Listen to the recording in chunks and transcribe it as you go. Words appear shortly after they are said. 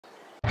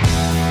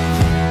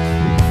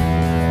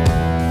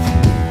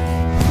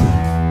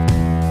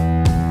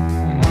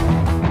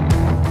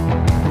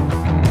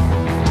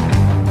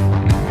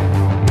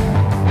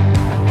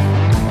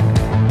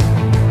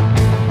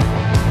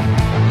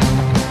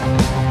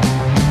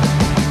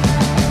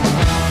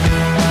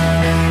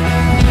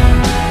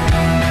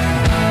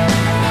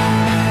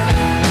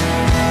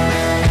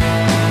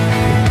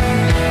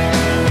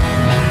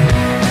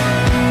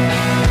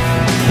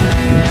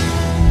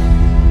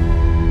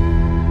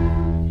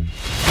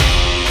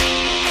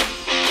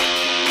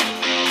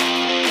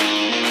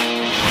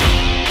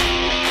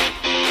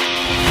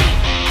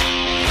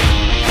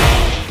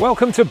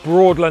Welcome to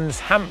Broadlands,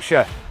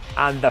 Hampshire,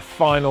 and the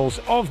finals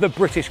of the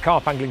British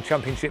Carp Angling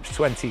Championships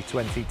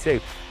 2022.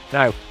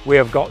 Now, we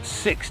have got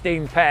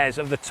 16 pairs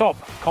of the top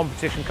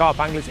competition carp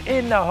anglers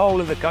in the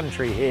whole of the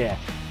country here,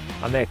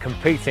 and they're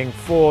competing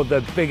for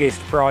the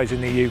biggest prize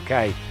in the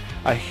UK.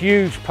 A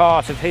huge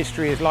part of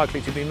history is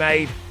likely to be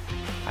made,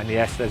 and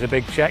yes, there's a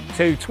big cheque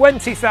too.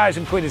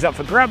 20,000 quid is up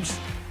for grabs,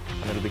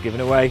 and it'll be given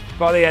away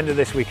by the end of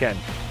this weekend.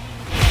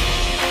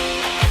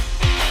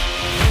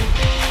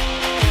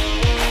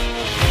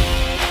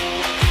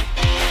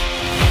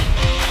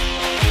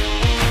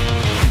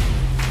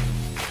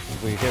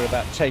 We were here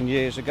about 10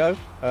 years ago.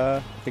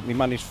 I think we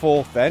managed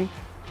fourth then,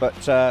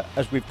 but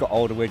as we've got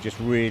older, we're just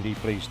really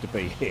pleased to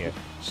be here.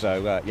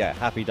 So yeah,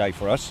 happy day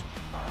for us.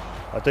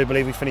 I do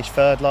believe we finished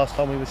third last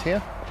time we was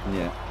here.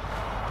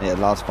 Yeah,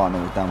 last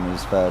final we've done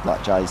was third,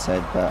 like Jay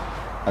said, but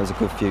that was a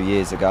good few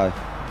years ago.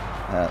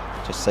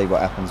 Just see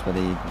what happens when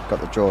he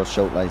got the draws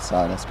shortly,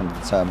 so that's going to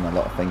determine a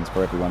lot of things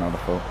for everyone, I'd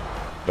have thought.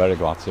 Very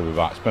glad to be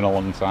back. It's been a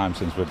long time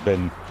since we've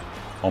been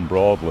on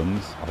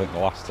Broadlands. I think the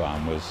last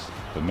time was,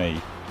 for me,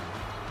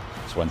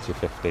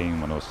 2015,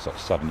 when I was sort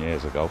of 7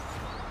 years ago.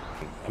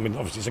 I mean,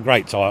 obviously it's a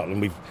great title,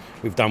 and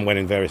we've done well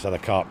in various other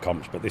carp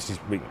comps, but this is,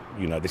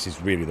 you know, this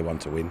is really the one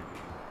to win.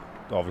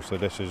 Obviously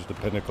this is the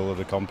pinnacle of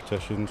the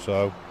competition,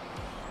 so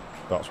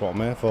that's what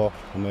I'm here for.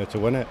 I'm here to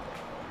win it.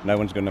 No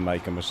one's going to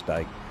make a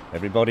mistake.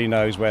 Everybody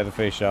knows where the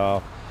fish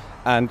are,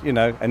 and you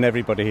know, and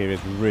everybody here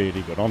is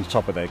really good, on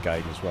top of their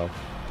game as well.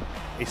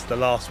 It's the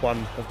last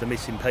one of the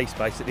missing piece,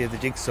 basically, of the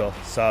jigsaw,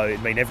 so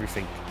it means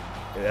everything.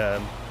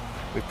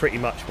 We've pretty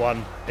much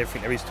won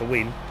everything there is to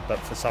win, but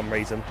for some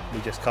reason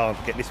we just can't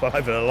get this one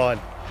over the line.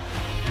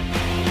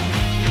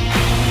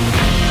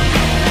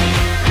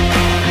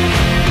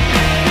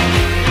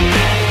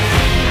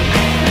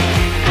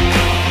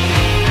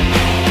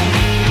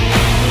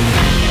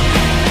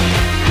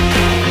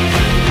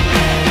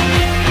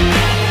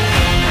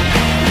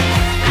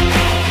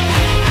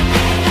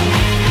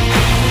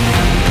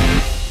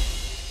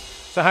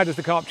 So how does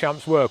the Carp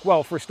Champs work?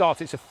 Well, for a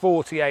start, it's a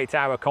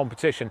 48-hour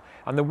competition,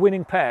 and the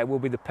winning pair will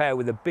be the pair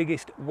with the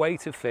biggest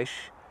weight of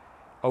fish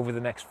over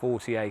the next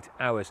 48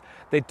 hours.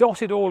 They're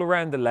dotted all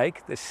around the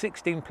lake. There's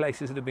 16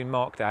 places that have been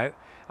marked out,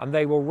 and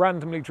they will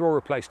randomly draw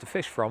a place to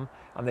fish from,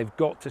 and they've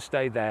got to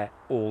stay there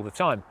all the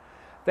time.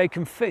 They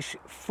can fish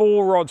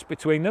 4 rods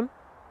between them.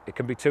 It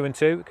can be 2 and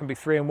 2, it can be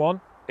 3 and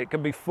 1, it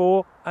can be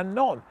 4 and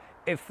none,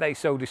 if they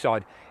so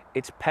decide.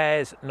 It's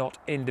pairs, not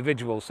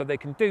individuals, so they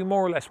can do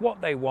more or less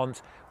what they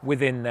want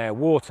within their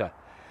water.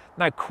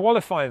 Now,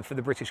 qualifying for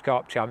the British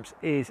Carp Champs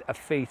is a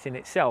feat in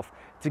itself.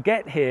 To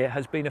get here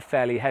has been a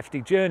fairly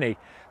hefty journey.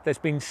 There's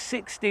been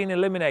 16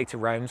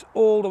 eliminator rounds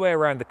all the way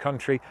around the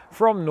country,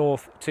 from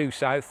north to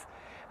south,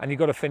 and you've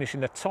got to finish in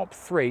the top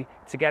 3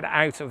 to get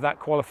out of that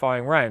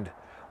qualifying round.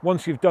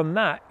 Once you've done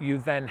that, you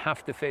then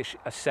have to fish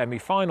a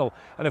semi-final,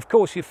 and of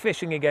course you're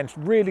fishing against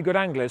really good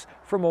anglers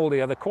from all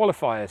the other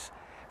qualifiers.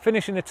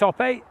 Finishing the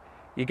top 8,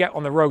 you get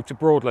on the road to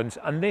Broadlands,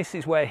 and this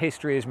is where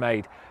history is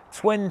made.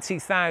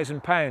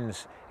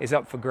 £20,000 is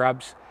up for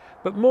grabs,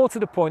 but more to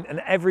the point, and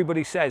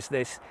everybody says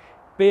this,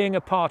 being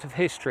a part of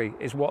history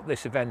is what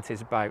this event is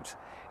about.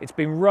 It's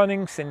been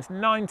running since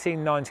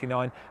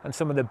 1999, and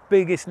some of the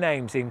biggest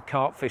names in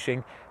carp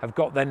fishing have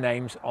got their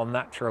names on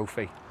that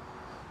trophy.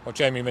 Well,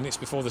 Jamie, minutes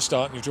before the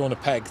start, you've drawn a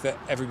peg that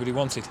everybody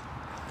wanted.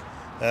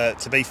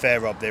 To be fair,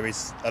 Rob, there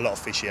is a lot of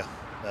fish here.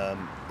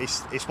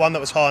 It's one that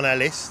was high on our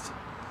list.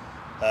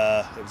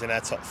 It was in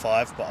our top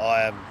 5,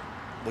 but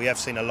we have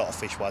seen a lot of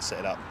fish while I set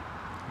it up.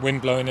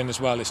 Wind blowing in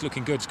as well, it's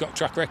looking good. It's got a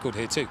track record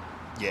here too.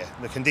 Yeah,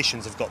 the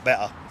conditions have got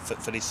better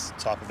for this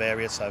type of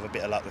area, so with a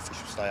bit of luck the fish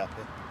will stay up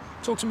here.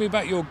 Talk to me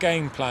about your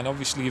game plan.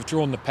 Obviously you've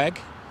drawn the peg,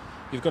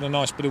 you've got a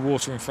nice bit of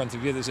water in front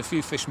of you, there's a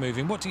few fish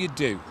moving. What do you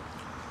do?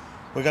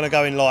 We're going to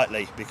go in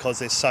lightly because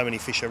there's so many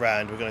fish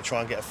around. We're going to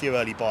try and get a few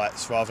early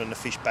bites rather than the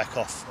fish back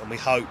off, and we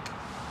hope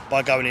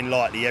by going in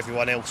lightly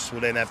everyone else will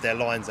then have their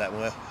lines out and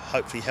we'll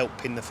hopefully help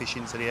pin the fish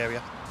into the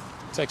area.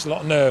 It takes a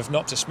lot of nerve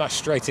not to smash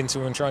straight into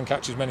them and try and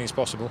catch as many as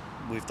possible.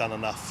 We've done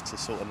enough to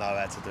sort of know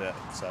how to do it,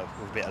 so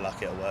with a bit of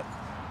luck it'll work.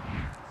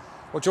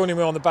 Well, joining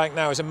me on the bank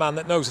now is a man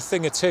that knows a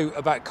thing or two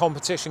about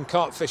competition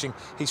carp fishing.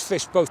 He's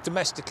fished both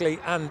domestically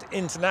and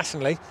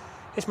internationally.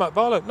 It's Matt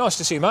Barlow. Nice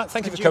to see you, Matt.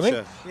 Thank you for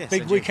coming. Yes,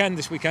 big weekend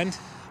this weekend.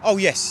 Oh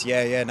yes,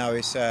 yeah. No,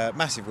 it's a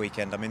massive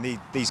weekend. I mean,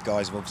 these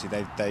guys have obviously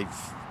they've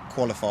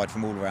qualified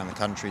from all around the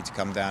country to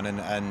come down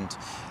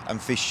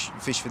and fish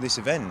for this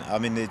event. I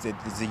mean, there's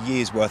a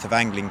year's worth of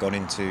angling gone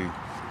into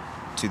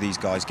these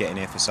guys getting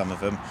here for some of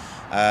them,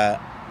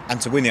 and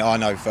to win it, I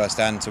know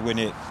firsthand. To win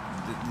it,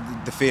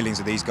 the feelings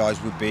of these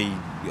guys would be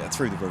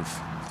through the roof.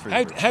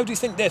 How do you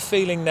think they're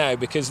feeling now?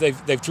 Because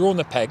they've drawn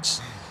the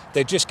pegs,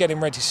 they're just getting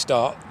ready to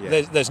start.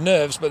 Yeah. There's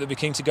nerves, but they'll be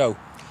keen to go.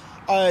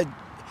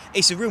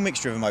 It's a real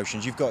mixture of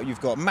emotions. You've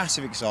got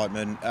massive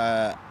excitement,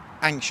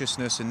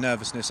 anxiousness, and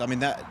nervousness. I mean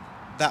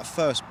that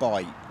first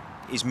bite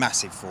is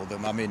massive for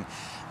them. I mean,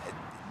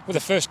 well, the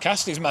first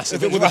cast is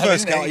massive. With the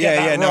first cast,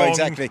 no,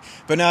 exactly.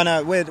 But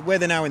no, where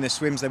they're now in their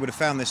swims, they would have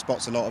found their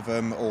spots. A lot of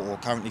them, or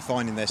currently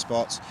finding their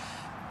spots.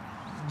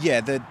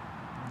 yeah, the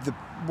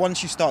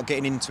once you start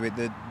getting into it,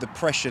 the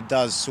pressure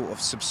does sort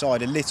of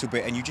subside a little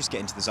bit, and you just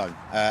get into the zone,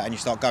 and you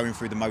start going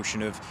through the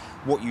motion of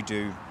what you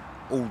do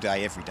all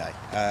day, every day,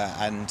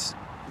 and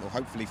well,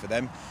 hopefully for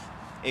them,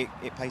 it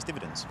pays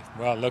dividends.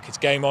 Well, look, it's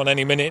game on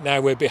any minute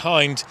now. We're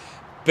behind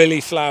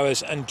Billy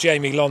Flowers and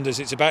Jamie Londers.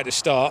 It's about to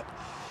start.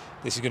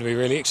 This is going to be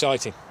really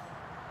exciting.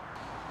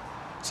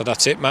 So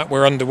that's it, Matt.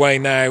 We're underway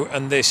now,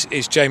 and this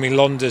is Jamie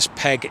Londers,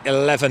 peg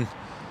 11.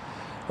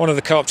 One of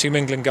the Carp Team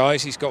England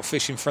guys. He's got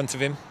fish in front of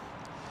him,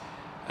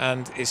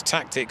 and his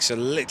tactics are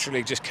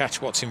literally just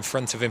catch what's in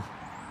front of him.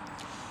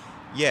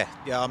 Yeah,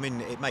 I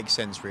mean, it makes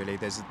sense really.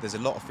 There's a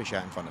lot of fish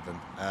out in front of them.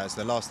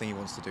 So the last thing he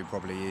wants to do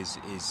probably is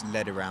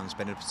lead around,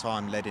 spend a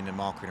time leading and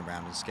marking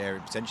around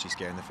and potentially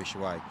scaring the fish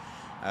away.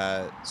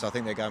 So I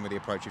think they're going with the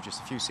approach of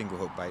just a few single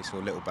hook baits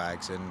or little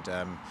bags,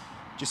 and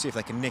just see if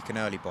they can nick an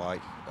early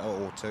bite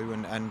or two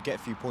and get a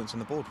few points on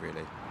the board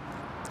really.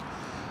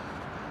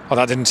 Well,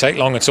 that didn't take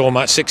long at all,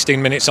 Matt.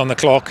 16 minutes on the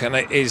clock, and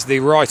it is the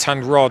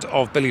right-hand rod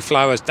of Billy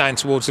Flowers down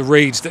towards the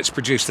reeds that's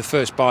produced the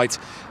first bite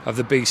of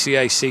the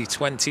BCAC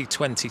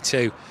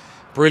 2022.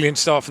 Brilliant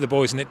start for the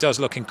boys, and it does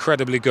look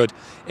incredibly good.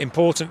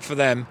 Important for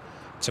them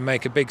to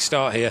make a big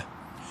start here.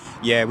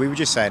 Yeah, we were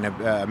just saying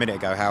a minute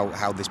ago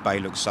how this bay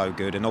looks so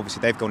good, and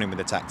obviously they've gone in with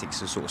the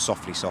tactics of sort of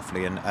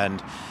softly,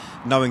 and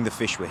knowing the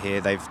fish were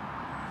here, they've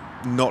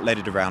not led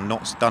it around,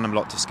 not done a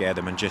lot to scare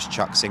them, and just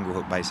chucked single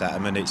hook baits at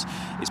them, and it's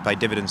paid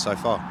dividends so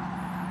far.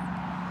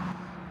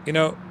 You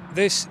know,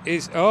 this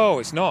is... Oh,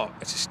 it's not.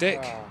 It's a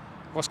stick. Oh.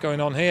 What's going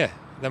on here?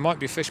 There might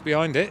be fish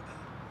behind it.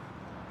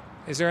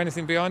 Is there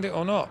anything behind it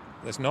or not?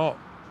 There's not.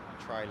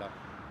 Trailer.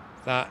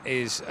 That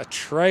is a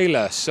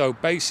trailer. So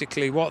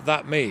basically what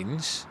that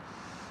means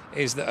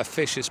is that a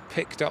fish has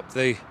picked up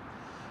the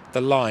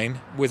line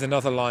with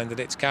another line that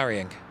it's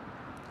carrying.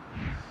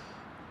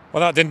 Well,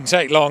 that didn't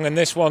take long, and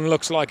this one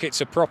looks like it's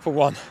a proper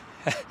one.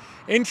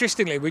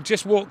 Interestingly, we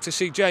just walked to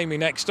see Jamie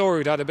next door,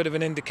 who'd had a bit of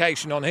an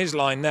indication on his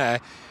line there,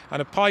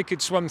 and a pike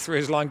had swum through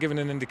his line, giving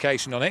an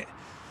indication on it.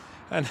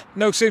 And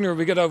no sooner have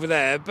we got over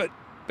there, but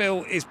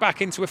Bill is back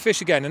into a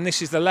fish again, and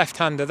this is the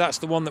left-hander. That's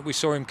the one that we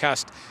saw him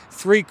cast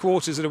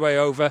 3/4 of the way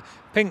over.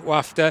 Pink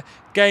wafter,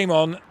 game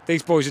on.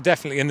 These boys are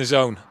definitely in the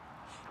zone.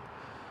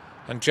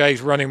 And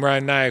Jay's running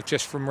round now,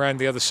 just from round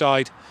the other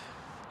side.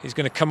 He's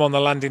going to come on the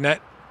landing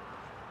net.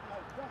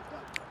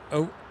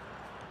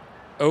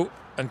 Oh,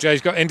 and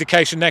Jay's got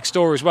indication next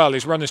door as well.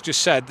 His runner's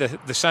just said,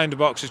 the sounder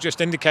box has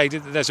just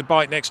indicated that there's a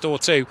bite next door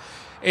too.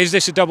 Is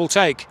this a double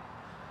take?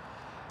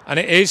 And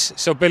it is,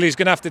 so Billy's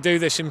going to have to do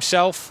this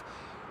himself.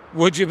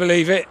 Would you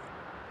believe it?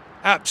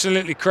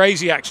 Absolutely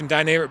crazy action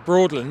down here at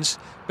Broadlands.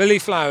 Billy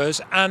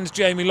Flowers and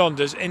Jamie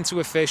Londers into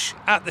a fish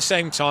at the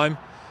same time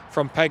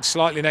from pegs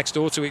slightly next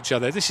door to each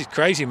other. This is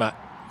crazy, Matt.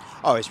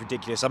 Oh, it's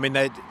ridiculous. I mean,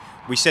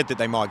 we said that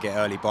they might get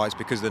early bites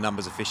because of the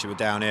numbers of fish that were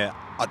down here.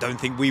 I don't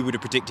think we would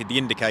have predicted the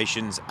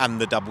indications and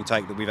the double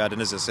take that we've had,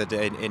 and as I said,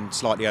 in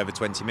slightly over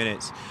 20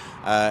 minutes.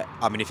 I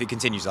mean, if it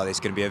continues like this, it's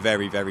going to be a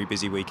very, very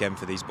busy weekend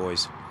for these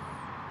boys.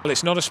 Well,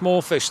 it's not a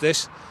small fish,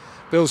 this.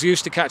 Bill's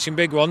used to catching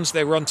big ones.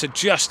 They run to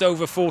just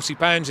over 40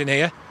 pounds in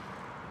here.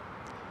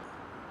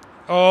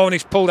 Oh, and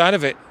he's pulled out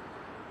of it.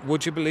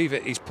 Would you believe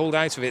it? He's pulled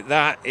out of it.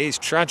 That is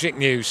tragic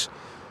news.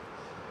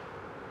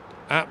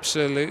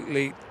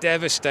 Absolutely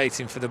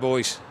devastating for the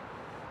boys.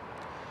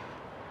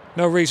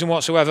 No reason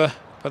whatsoever,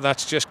 but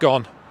that's just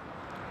gone.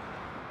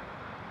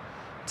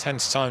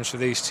 Tense times for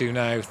these two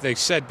now. They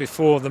said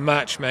before the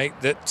match, mate,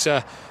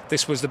 that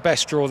this was the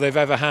best draw they've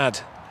ever had.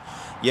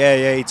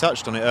 Yeah, he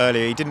touched on it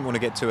earlier. He didn't want to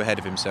get too ahead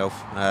of himself.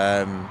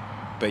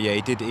 But yeah,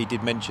 he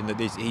did mention that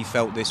he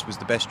felt this was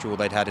the best draw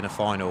they'd had in a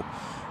final,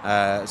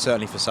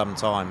 certainly for some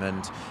time.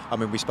 And I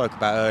mean, we spoke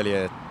about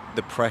earlier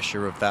the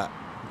pressure of that,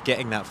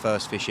 getting that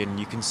first fish in.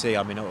 You can see,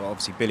 I mean,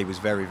 obviously Billy was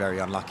very, very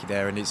unlucky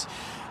there, and it's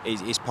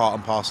part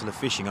and parcel of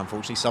fishing.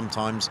 Unfortunately,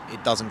 sometimes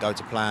it doesn't go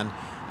to plan,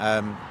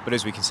 but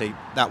as we can see,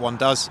 that one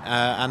does,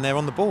 and they're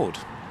on the board.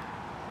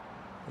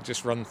 We'll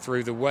just run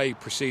through the weigh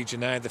procedure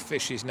now. The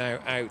fish is now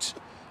out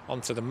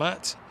onto the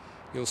mat.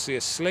 You'll see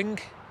a sling,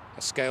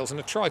 a scales and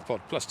a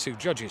tripod, plus 2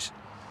 judges.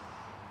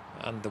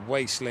 And the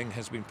weigh sling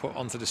has been put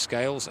onto the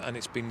scales and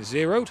it's been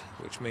zeroed,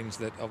 which means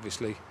that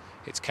obviously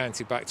it's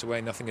counted back to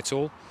weigh nothing at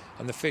all.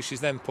 And the fish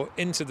is then put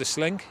into the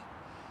sling.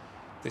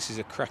 This is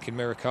a cracking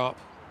mirror carp.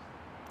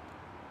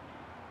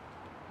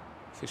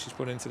 Fish is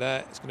put into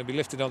there. It's going to be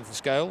lifted onto the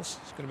scales.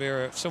 It's going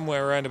to be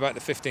somewhere around about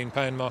the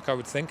 15-pound mark, I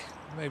would think,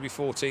 maybe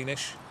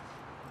 14-ish.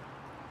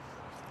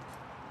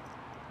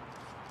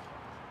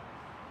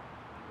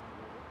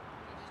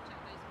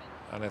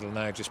 And it'll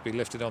now just be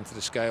lifted onto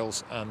the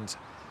scales and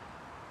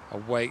a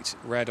weight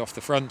read off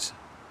the front.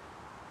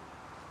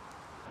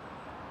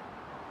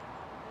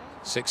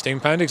 16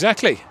 pound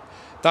exactly.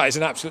 That is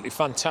an absolutely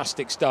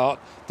fantastic start.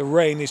 The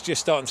rain is just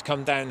starting to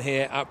come down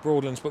here at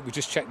Broadlands, but we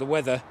just checked the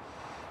weather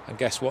And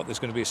guess what? There's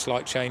going to be a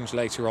slight change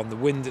later on. The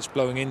wind that's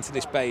blowing into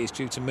this bay is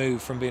due to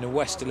move from being a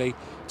westerly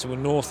to a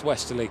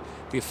northwesterly.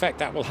 The effect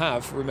that will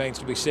have remains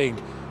to be seen,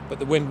 but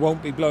the wind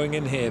won't be blowing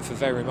in here for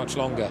very much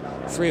longer.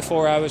 3 or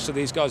 4 hours, so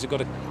these guys have got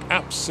to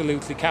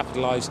absolutely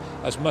capitalise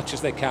as much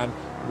as they can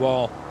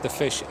while the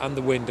fish and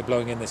the wind are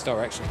blowing in this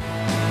direction.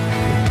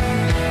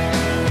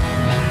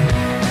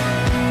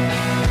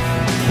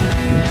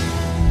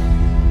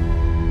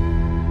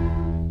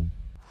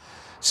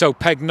 So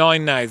peg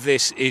 9 now.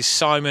 This is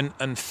Simon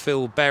and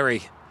Phil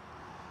Berry.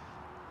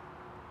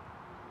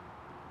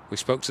 We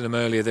spoke to them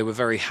earlier. They were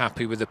very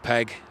happy with the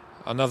peg.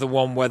 Another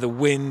one where the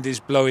wind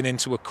is blowing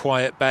into a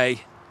quiet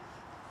bay.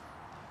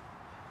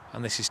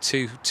 And this is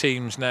 2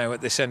 teams now at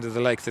this end of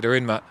the lake that are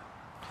in, Matt.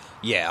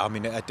 Yeah, I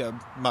mean,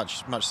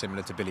 much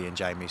similar to Billy and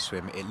Jamie's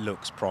swim. It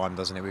looks prime,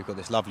 doesn't it? We've got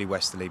this lovely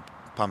westerly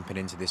pumping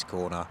into this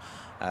corner,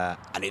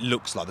 and it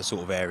looks like the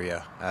sort of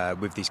area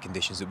with these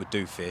conditions that would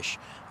do fish.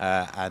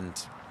 And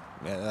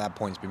that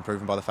point's been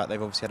proven by the fact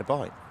they've obviously had a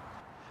bite.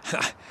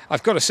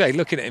 I've got to say,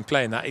 looking at him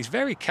playing that, he's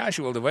very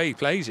casual the way he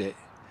plays it.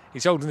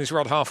 He's holding his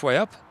rod halfway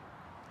up.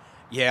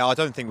 Yeah, I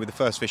don't think with the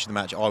first fish of the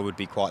match I would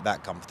be quite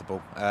that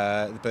comfortable.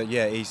 But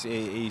yeah,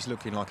 he's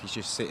looking like he's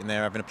just sitting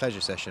there having a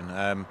pleasure session.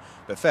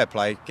 But fair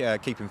play,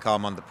 keep him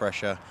calm under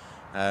pressure.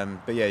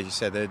 But yeah, as you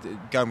said,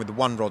 going with the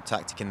one rod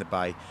tactic in the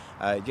bay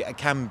it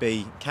can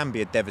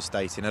be a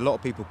devastating. A lot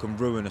of people can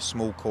ruin a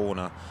small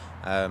corner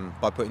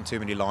by putting too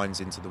many lines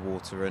into the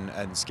water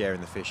and scaring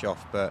the fish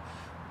off. But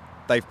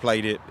they've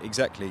played it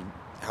exactly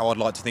how I'd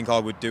like to think I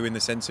would do, in the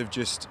sense of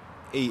just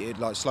eat it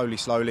like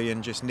slowly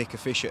and just nick a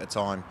fish at a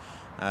time.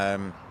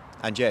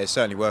 And yeah, it's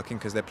certainly working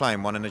because they're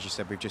playing one, and as you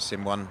said, we've just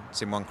seen one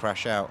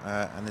crash out,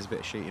 and there's a bit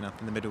of sheeting up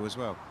in the middle as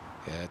well.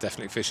 Yeah,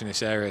 definitely fish in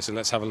this area. So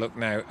let's have a look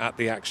now at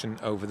the action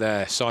over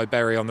there. Si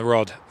Berry on the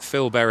rod,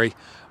 Phil Berry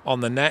on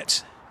the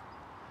net.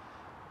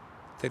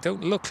 They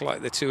don't look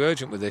like they're too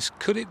urgent with this.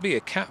 Could it be a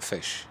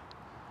catfish?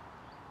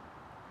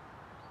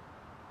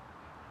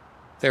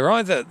 They're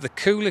either the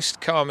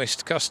coolest,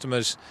 calmest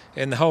customers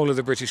in the whole of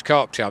the British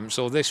Carp Champs,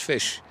 or this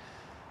fish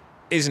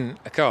isn't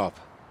a carp.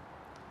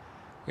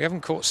 We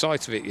haven't caught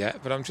sight of it yet,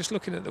 but I'm just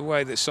looking at the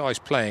way that Si's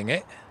playing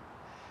it.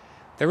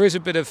 There is a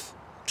bit of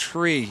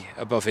tree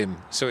above him,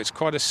 so it's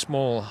quite a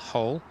small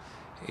hole.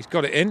 He's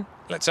got it in.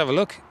 Let's have a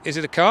look. Is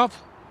it a carp?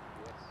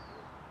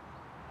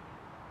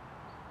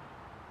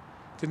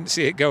 Didn't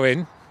see it go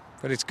in,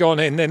 but it's gone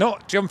in. They're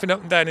not jumping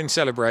up and down in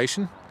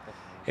celebration.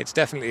 It's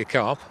definitely a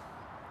carp.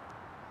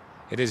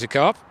 It is a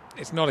carp.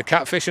 It's not a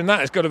catfish, and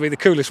that has got to be the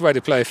coolest way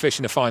to play a fish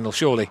in a final,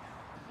 surely.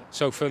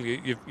 So, Phil,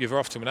 you're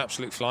off to an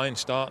absolute flying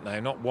start now.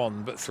 Not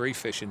 1, but 3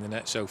 fish in the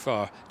net so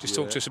far. Just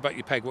talk to us about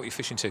your peg, what you're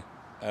fishing to.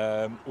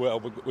 Well,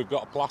 we've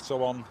got a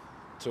plateau on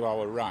to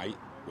our right,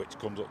 which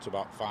comes up to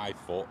about 5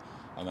 foot,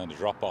 and then a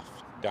drop off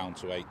down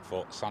to 8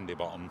 foot, sandy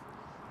bottom,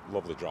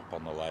 lovely drop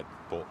on the lead,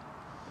 but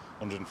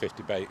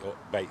 150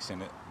 baits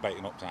in it,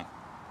 baiting up to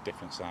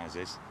different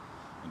sizes,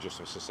 and just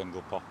as a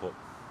single pop up.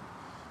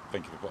 I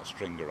think if you put a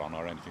stringer on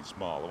or anything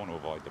small, I want to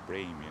avoid the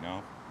bream, you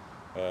know.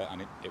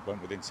 And it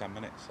went within 10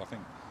 minutes. I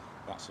think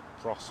that's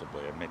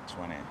possibly a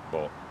mid-20,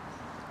 but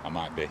I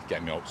might be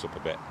getting my hopes up a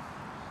bit.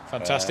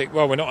 Fantastic.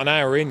 Well, we're not an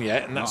hour in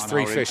yet, and that's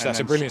 3 fish. That's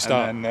a brilliant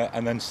start.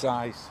 And then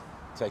Si's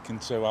taken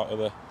 2 out of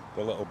the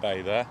little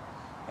bay there,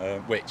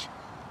 which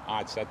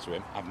I'd said to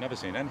him, I've never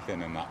seen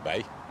anything in that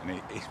bay,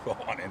 and he's put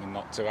one in and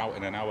knocked 2 out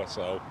in an hour,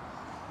 so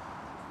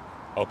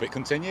hope it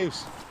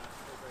continues.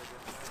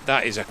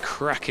 That is a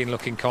cracking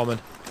looking common.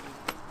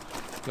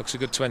 Looks a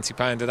good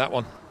 20-pounder, that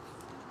one.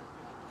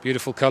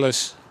 Beautiful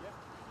colours.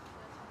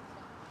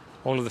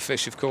 All of the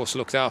fish, of course,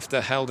 looked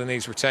after, held in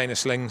these retainer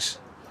slings.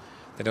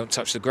 They don't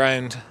touch the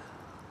ground.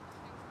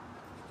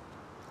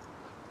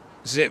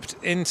 Zipped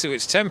into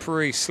its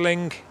temporary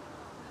sling,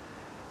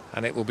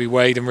 and it will be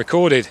weighed and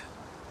recorded.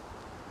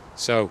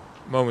 So,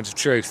 moment of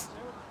truth.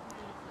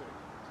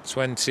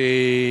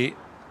 20,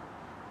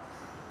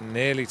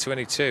 nearly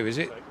 22, is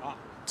it?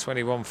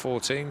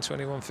 21.14,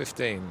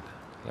 21.15.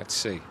 Let's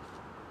see.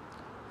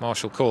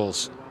 Marshall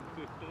calls.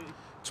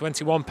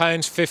 21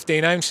 pounds,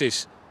 15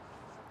 ounces.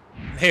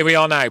 Here we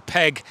are now,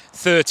 peg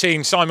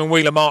 13, Simon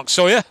Wheeler, Mark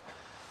Sawyer.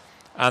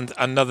 And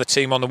another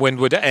team on the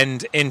windward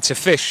end into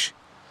fish.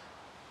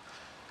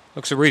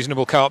 Looks a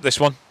reasonable carp, this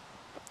one.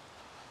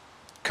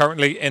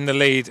 Currently in the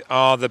lead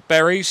are the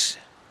Berries,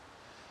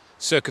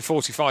 circa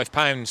 45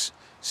 pounds,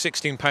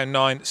 16 pound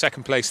 9,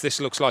 second place.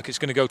 This looks like it's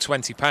going to go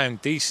 20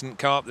 pound. Decent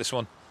carp, this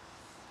one.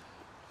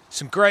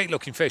 Some great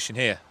looking fish in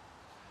here.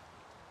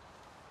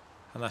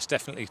 And that's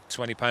definitely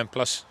 20 pound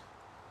plus.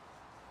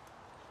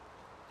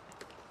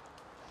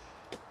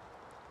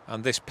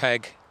 And this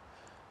peg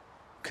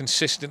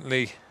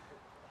consistently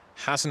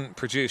hasn't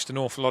produced an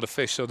awful lot of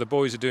fish, so the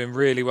boys are doing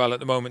really well at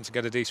the moment to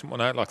get a decent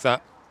one out like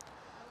that.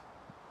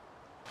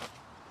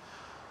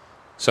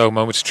 So,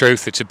 moment's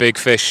truth, it's a big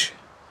fish.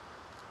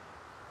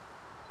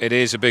 It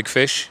is a big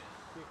fish.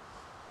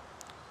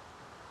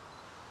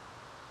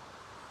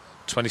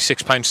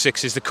 26 pound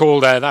 6 is the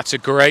call there. That's a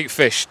great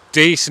fish.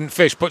 Decent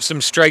fish, puts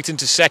them straight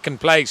into second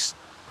place.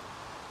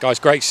 Guys,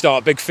 great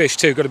start. Big fish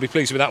too. Got to be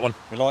pleased with that one.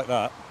 We like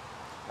that.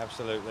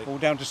 Absolutely. All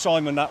down to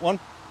Simon, that one.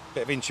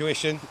 Bit of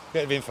intuition,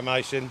 bit of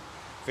information,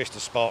 fished a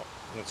spot,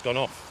 and it's gone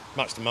off.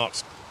 Much to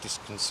Mark's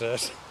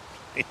disconcerted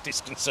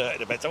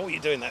a bit. So what are you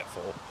doing that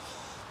for?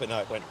 But no,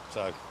 it went.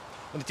 So,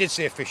 and I did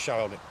see a fish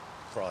show on it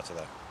prior to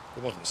that.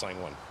 It wasn't the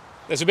same one.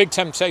 There's a big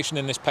temptation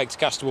in this peg to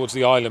cast towards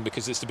the island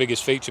because it's the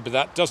biggest feature, but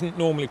that doesn't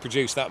normally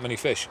produce that many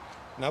fish.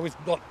 No, we've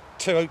got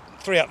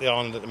three up the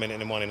island at the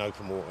minute and one in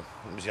open water.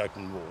 It was the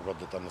open water rod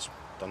that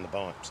done the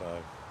bite, so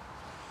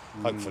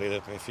hopefully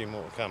there'll be a few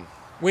more to come.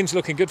 Wind's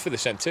looking good for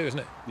this end too, isn't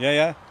it?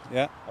 Yeah.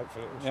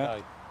 Hopefully it will stay.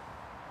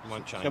 It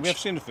won't change. Yeah, we have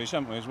seen the fish,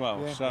 haven't we, as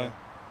well? Yeah, so, yeah.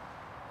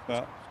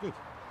 But It's good.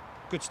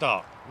 good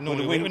start. We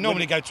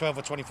normally go 12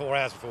 or 24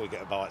 hours before we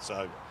get a bite,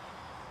 so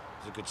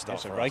it's a good start.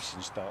 It's for a us.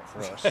 racing start for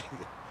us.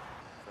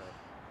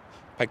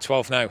 Peg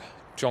 12 now.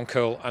 John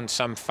Curl and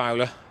Sam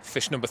Fowler.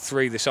 Fish number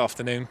 3 this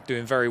afternoon,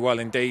 doing very well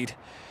indeed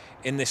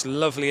in this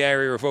lovely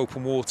area of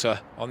open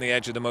water on the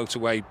edge of the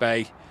motorway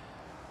bay.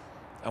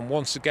 And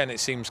once again, it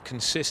seems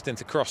consistent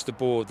across the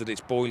board that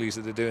it's boilies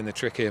that are doing the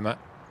trick here, Matt.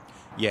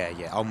 Yeah.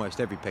 Almost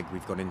every peg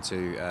we've gone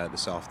into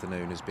this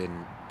afternoon has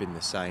been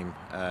the same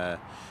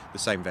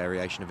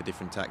variation of a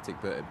different tactic,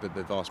 but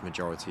the vast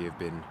majority have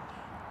been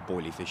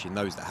boilie fishing.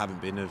 Those that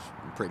haven't been have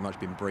pretty much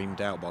been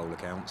breamed out by all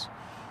accounts.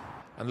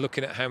 And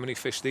looking at how many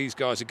fish these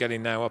guys are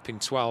getting now up in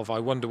 12, I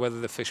wonder whether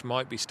the fish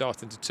might be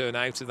starting to turn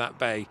out of that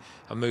bay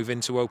and move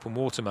into open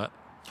water, Matt.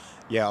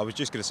 Yeah, I was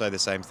just going to say the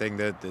same thing.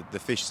 The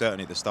fish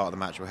certainly at the start of the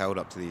match were held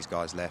up to these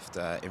guys left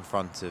in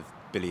front of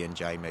Billy and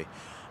Jamie.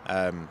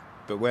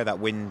 But where that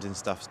wind and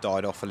stuff's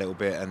died off a little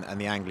bit and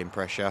the angling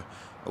pressure,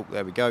 oh,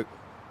 there we go,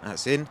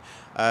 that's in.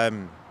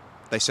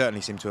 They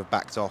certainly seem to have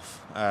backed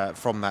off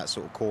from that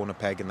sort of corner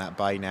peg in that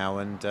bay now.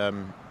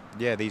 And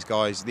yeah, these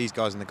guys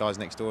and the guys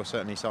next door are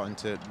certainly starting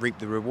to reap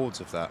the rewards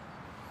of that.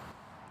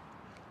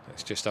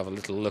 Let's just have a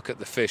little look at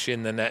the fish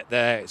in the net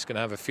there. It's going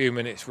to have a few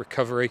minutes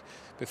recovery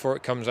before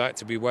it comes out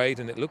to be weighed,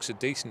 and it looks a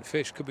decent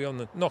fish. Could be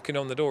knocking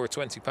on the door of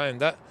 20 pound.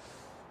 That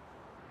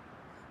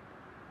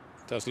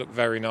does look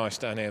very nice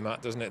down here,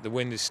 Matt, doesn't it? The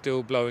wind is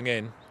still blowing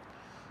in,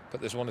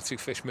 but there's 1 or 2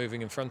 fish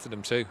moving in front of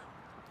them too.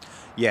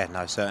 Yeah,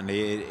 no, certainly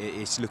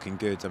it's looking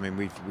good. I mean,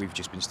 we've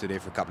just been stood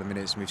here for a couple of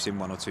minutes and we've seen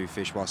 1 or 2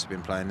 fish whilst we've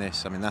been playing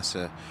this. I mean, that's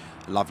a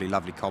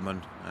lovely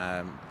common,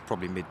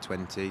 probably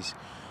mid-20s.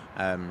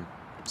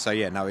 So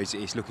yeah, no,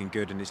 it's looking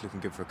good, and it's looking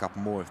good for a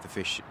couple more if the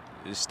fish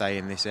stay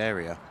in this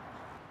area.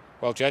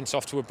 Well, gents,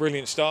 off to a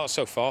brilliant start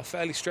so far.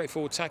 Fairly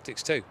straightforward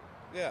tactics too.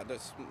 Yeah,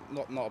 that's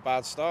not a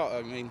bad start.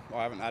 I mean,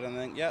 I haven't had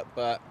anything yet,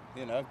 but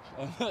you know,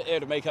 I'm here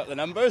to make up the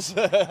numbers.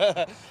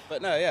 But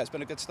no, yeah, it's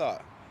been a good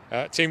start.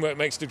 Teamwork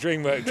makes the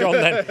dream work. John,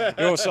 then,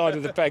 your side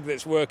of the peg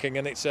that's working,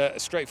 and it's a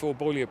straightforward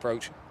boilie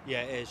approach.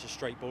 Yeah, it is just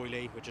straight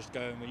boilie.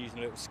 We're using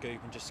a little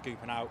scoop and just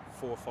scooping out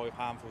 4 or 5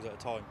 handfuls at a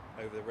time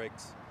over the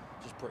rigs.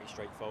 Just pretty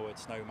straightforward.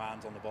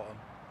 Snowman's on the bottom.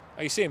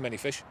 Are you seeing many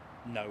fish?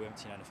 No, we haven't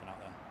seen anything out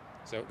there.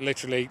 So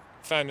literally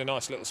found a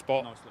nice little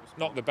spot,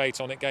 knocked the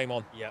bait on it, game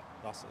on. Yeah,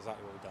 that's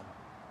exactly what we've done.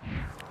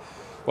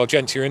 Well,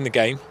 gents, you're in the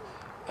game,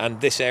 and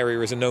this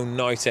area is a known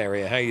night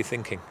area. How are you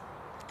thinking?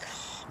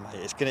 Mate,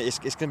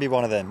 it's gonna be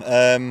one of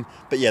them.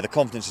 But yeah, the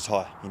confidence is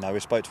high. You know, we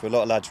spoke to a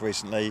lot of lads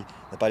recently.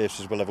 The bailiffs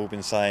as well have all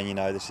been saying, you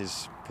know, this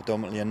is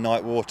predominantly a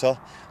night water.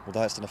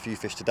 Although it's done a few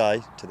fish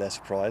today, to their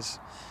surprise.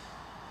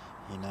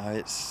 You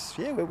know,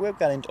 we're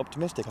going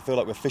optimistic. I feel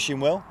like we're fishing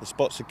well. The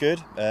spots are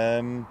good.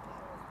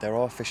 There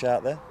are fish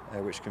out there,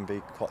 which can be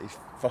quite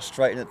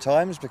frustrating at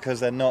times because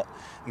they're not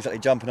exactly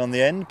jumping on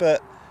the end.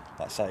 But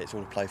like I say, it's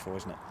all to play for,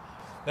 isn't it?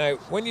 Now,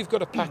 when you've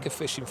got a pack of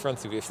fish in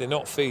front of you, if they're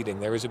not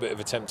feeding, there is a bit of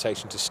a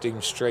temptation to steam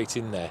straight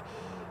in there.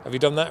 Have you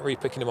done that, or are you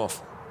picking them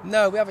off?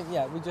 No, we haven't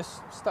yet. We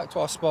just stuck to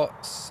our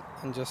spots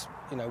and just,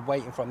 you know,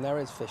 waiting for them. There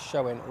is fish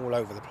showing all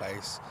over the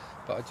place,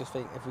 but I just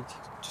think if we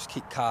just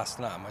keep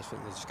casting at them, I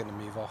think they're just going to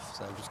move off.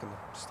 So we're just going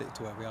to stick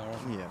to where we are,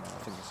 aren't we? Yeah,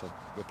 I think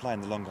we're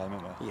playing the long game,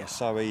 aren't we? Yeah. It's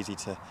so easy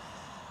to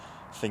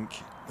think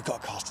we've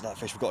got to cast at that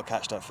fish, we've got to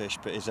catch that fish,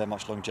 but is there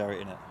much longevity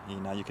in it? You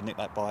know, you can nick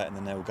that bite and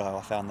then they'll go.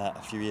 I found that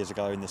a few years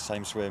ago in the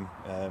same swim,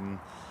 and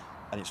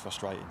it's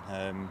frustrating.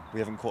 We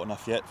haven't caught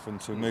enough yet for them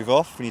to move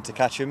off. We need to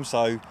catch them,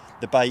 so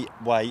the bait,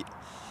 wait,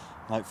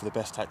 and hope for the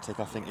best tactic,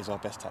 I think, is our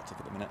best tactic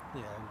at the minute.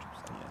 Yeah,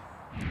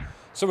 100%. Yeah.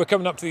 So we're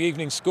coming up to the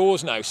evening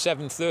scores now,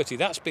 7:30.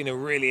 That's been a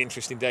really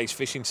interesting day's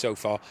fishing so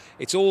far.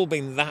 It's all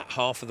been that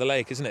half of the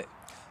lake, isn't it?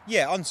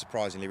 Yeah,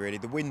 unsurprisingly, really,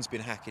 the wind's been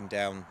hacking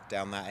down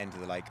that end of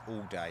the lake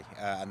all day,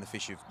 and the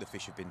fish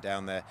have been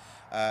down there.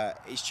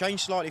 It's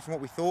changed slightly from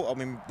what we thought. I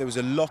mean, there was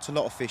a lot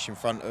of fish in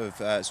front of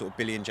sort of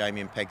Billy and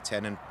Jamie in peg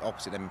 10, and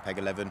opposite them in peg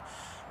 11.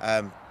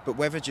 But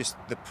whether just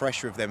the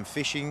pressure of them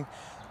fishing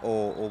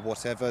or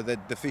whatever,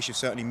 the fish have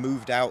certainly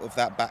moved out of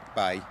that back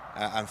bay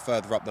and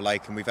further up the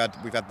lake, and we've had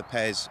the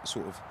pairs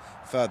sort of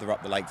further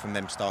up the lake from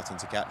them starting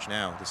to catch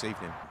now this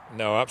evening.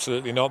 No,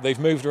 absolutely not. They've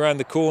moved around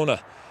the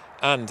corner.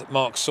 And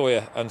Mark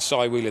Sawyer and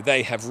Cy Wheeler,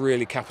 they have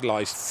really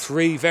capitalised.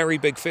 3 very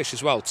big fish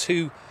as well.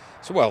 3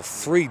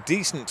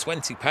 decent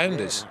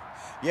 20-pounders.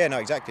 Yeah, no,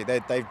 exactly.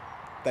 They've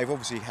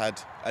obviously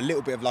had a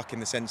little bit of luck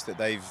in the sense that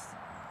they've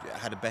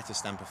had a better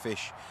stamp of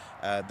fish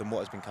than what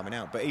has been coming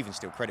out. But even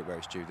still, credit where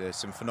it's due. There's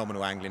some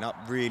phenomenal angling up,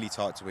 really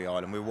tight to the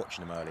island. We were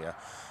watching them earlier,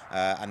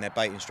 and their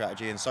baiting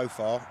strategy, and so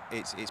far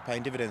it's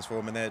paying dividends for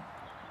them, and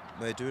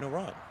they're doing all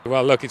right.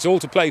 Well, look, it's all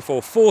to play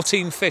for.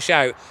 14 fish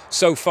out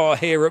so far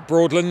here at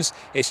Broadlands.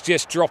 It's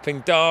just dropping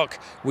dark.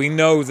 We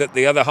know that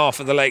the other half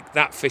of the lake,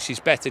 that fish is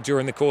better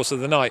during the course of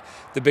the night.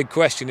 The big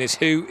question is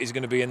who is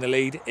going to be in the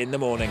lead in the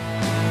morning.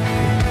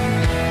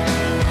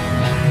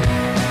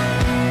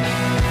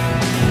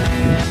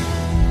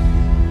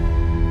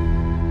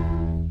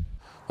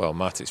 Well,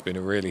 Matt, it's been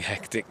a really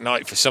hectic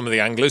night for some of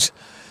the anglers.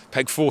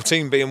 Peg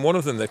 14 being one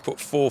of them. They've put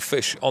 4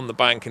 fish on the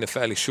bank in a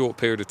fairly short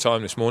period of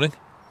time this morning.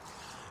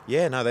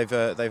 Yeah, no, they've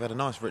had a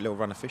nice little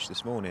run of fish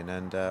this morning,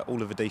 and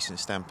all of a decent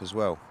stamp as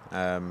well,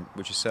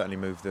 which has certainly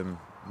moved them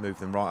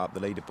right up the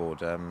leaderboard.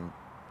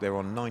 They're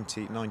on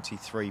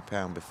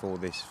 £93 before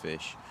this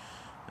fish,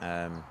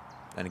 and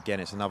again,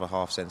 it's another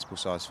half sensible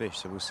size fish.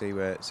 So we'll see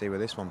where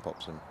this one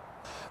pops them.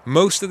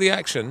 Most of the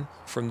action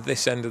from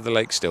this end of the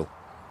lake still.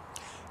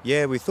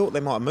 Yeah, we thought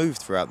they might have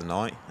moved throughout the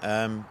night,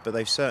 but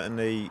they've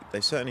certainly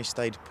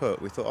stayed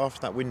put. We thought after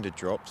that wind had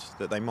dropped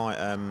that they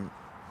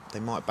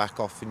might back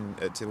off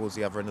towards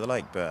the other end of the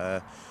lake,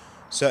 but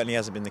certainly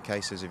hasn't been the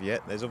case as of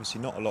yet. There's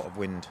obviously not a lot of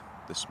wind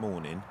this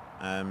morning,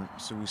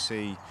 so we'll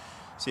see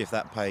if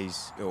that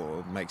pays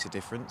or makes a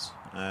difference.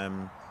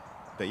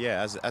 But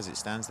yeah, as it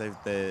stands,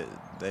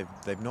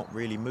 they've not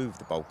really moved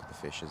the bulk of the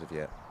fish as of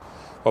yet.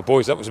 Well,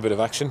 boys, that was a bit of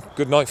action.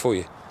 Good night for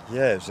you.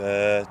 Yeah, it was,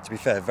 to be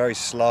fair, very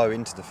slow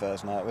into the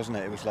first night, wasn't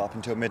it? It was like up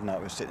until midnight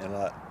we were sitting there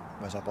like,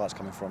 where's our bites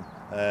coming from?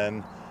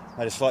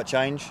 Made a slight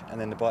change, and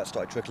then the bites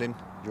started trickling.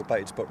 Your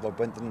baited spot rod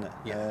went, didn't it?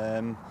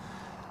 Yeah.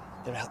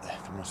 They're out there,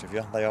 if I'm honest with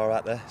you. They are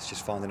out there. It's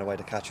just finding a way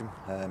to catch them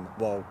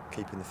while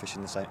keeping the fish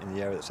in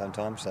the area at the same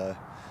time. So,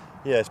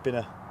 yeah, it's been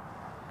a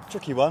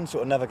tricky one,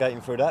 sort of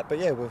navigating through that. But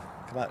yeah, we've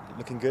come out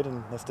looking good,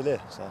 and they're still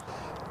here. So,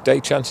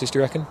 day chances, do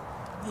you reckon?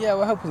 Yeah,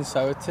 we're hoping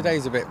so.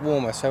 Today's a bit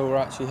warmer, so we're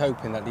actually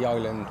hoping that the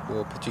island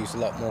will produce a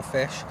lot more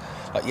fish.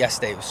 Like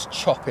yesterday, it was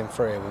chopping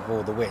through with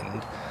all the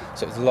wind,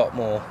 so it was a lot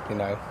more,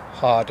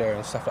 harder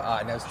and stuff like that,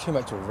 and there was too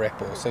much of a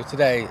ripple. So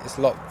today, it's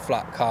a lot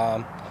flat,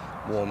 calm,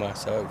 warmer,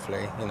 so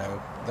hopefully,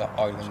 the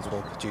islands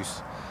will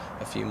produce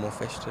a few more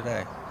fish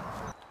today.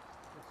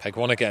 Peg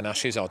 1 again,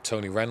 Ashes are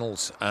Tony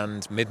Reynolds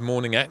and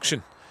mid-morning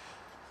action.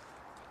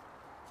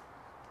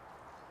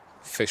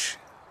 Fish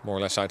more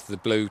or less out of the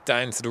blue,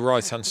 down to the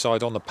right-hand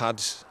side on the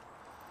pads.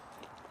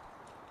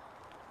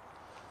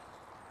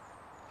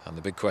 And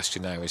the big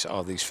question now is,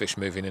 are these fish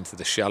moving into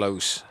the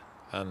shallows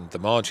and the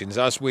margins,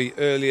 as we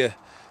earlier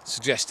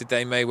suggested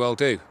they may well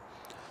do?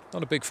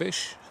 Not a big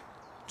fish,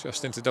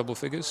 just into double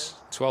figures.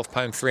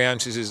 £12 3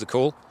 ounces is the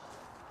call.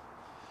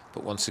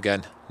 But once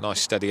again,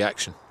 nice steady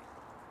action.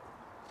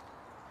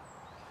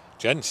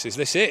 Gents, is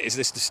this it? Is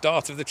this the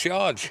start of the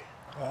charge?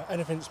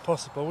 Anything's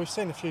possible. We've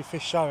seen a few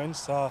fish showing,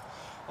 so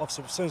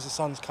obviously as soon as the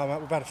sun's come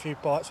out, we've had a few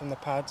bites from the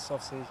pads.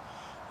 Obviously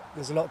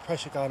there's a lot of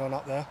pressure going on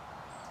up there,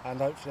 and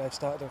hopefully they've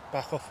started to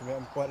back off from it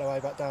and work their way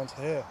back down to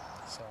here.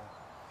 So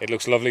it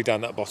looks lovely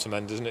down that bottom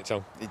end, doesn't it,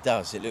 Tom? It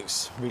does. It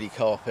looks really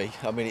carpy.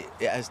 I mean,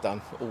 it has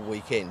done all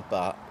weekend,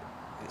 but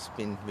it's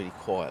been really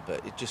quiet.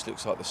 But it just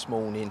looks like this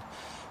morning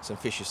some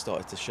fish have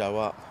started to show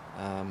up.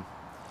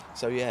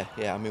 So yeah.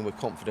 I mean, we're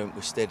confident,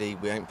 we're steady.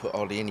 We ain't put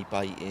hardly any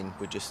bait in.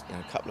 We're just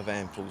a couple of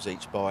handfuls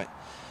each bite,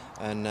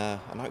 and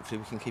hopefully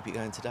we can keep it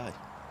going today.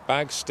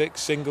 Bags,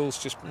 sticks,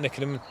 singles, just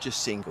nicking them?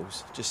 Just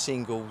singles.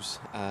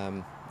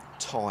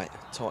 Tight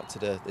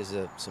to there's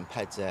some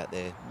pads out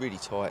there, really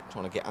tight,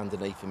 trying to get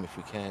underneath them if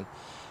we can.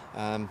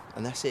 And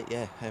that's it,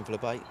 yeah, handful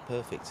of bait,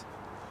 perfect.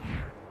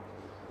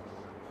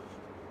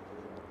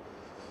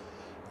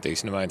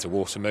 Decent amount of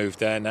water moved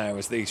there now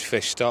as these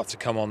fish start to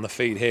come on the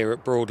feed here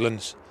at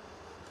Broadlands.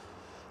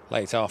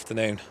 Late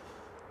afternoon.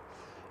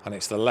 And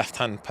it's the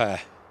left-hand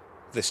pair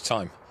this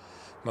time.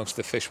 Most of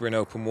the fish were in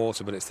open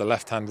water, but it's the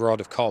left-hand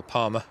rod of Carl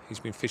Palmer. He's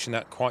been fishing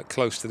that quite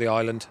close to the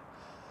island.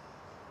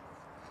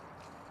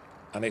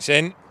 And it's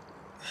in.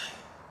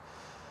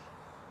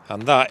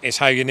 And that is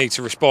how you need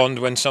to respond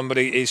when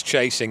somebody is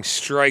chasing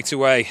straight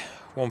away.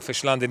 One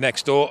fish landed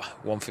next door,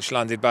 one fish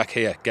landed back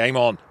here. Game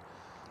on.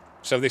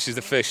 So this is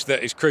the fish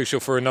that is crucial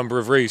for a number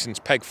of reasons.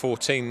 Peg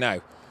 14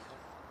 now.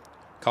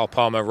 Carl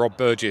Palmer, Rob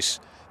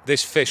Burgess.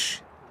 This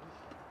fish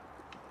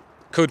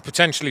could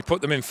potentially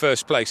put them in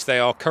first place. They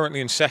are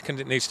currently in second.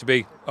 It needs to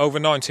be over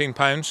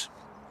 £19.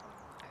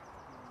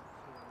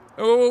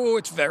 Oh,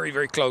 it's very,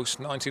 very close.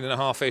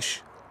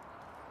 19.5-ish.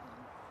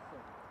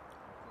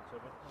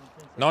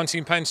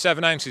 £19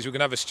 7 ounces. We're going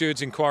to have a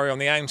steward's inquiry on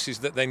the ounces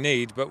that they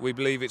need, but we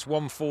believe it's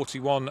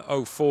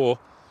 141.04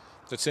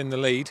 that's in the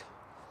lead.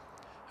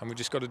 And we've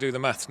just got to do the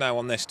maths now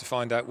on this to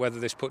find out whether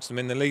this puts them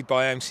in the lead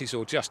by ounces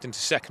or just into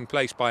second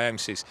place by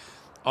ounces.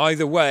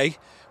 Either way,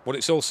 what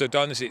it's also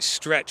done is it's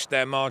stretched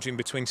their margin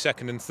between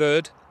second and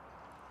third,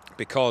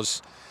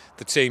 because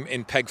the team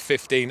in Peg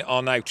 15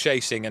 are now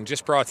chasing. And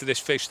just prior to this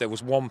fish, there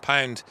was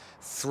 £1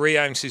 3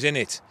 ounces in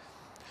it.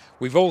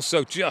 We've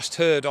also just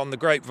heard on the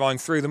grapevine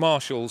through the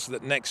marshals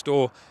that next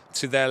door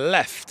to their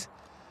left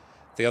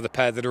the other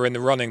pair that are in the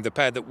running, the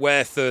pair that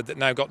were third that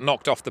now got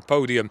knocked off the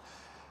podium.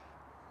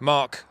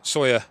 Mark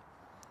Sawyer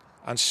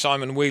and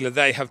Simon Wheeler,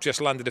 they have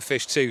just landed a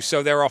fish too.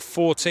 So there are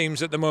 4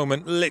 teams at the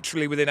moment,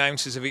 literally within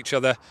ounces of each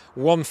other.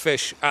 1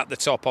 fish at the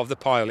top of the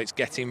pile. It's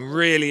getting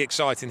really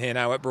exciting here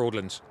now at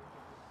Broadlands.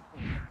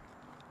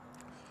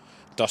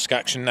 Dusk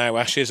action now.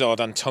 Ash Izzard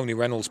and Tony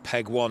Reynolds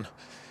peg 1,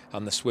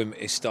 and the swim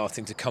is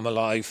starting to come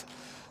alive.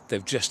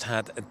 They've just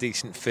had a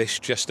decent fish,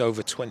 just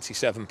over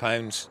 27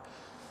 pounds.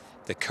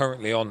 They're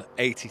currently on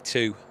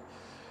 82,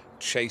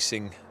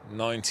 chasing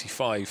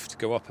 95 to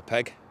go up a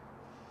peg.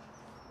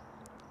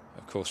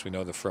 Of course, we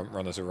know the front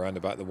runners are around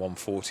about the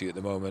 140 at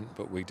the moment,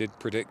 but we did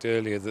predict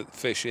earlier that the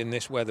fish in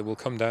this weather will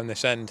come down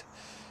this end,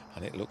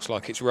 and it looks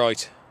like it's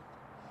right.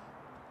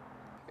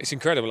 It's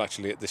incredible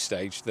actually at this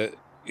stage that,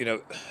 you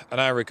know, an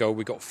hour ago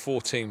we got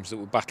 4 teams that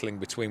were battling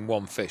between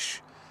 1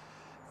 fish.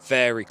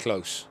 Very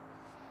close.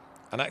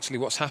 And actually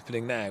what's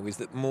happening now is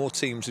that more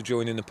teams are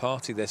joining the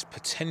party. There's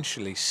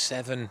potentially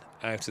 7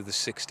 out of the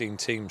 16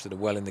 teams that are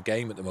well in the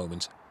game at the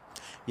moment.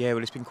 Yeah,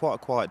 well, it's been quite a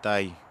quiet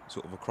day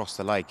sort of across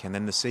the lake, and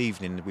then this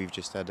evening we've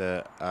just had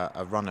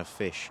a run of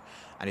fish,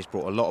 and it's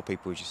brought a lot of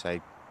people, as you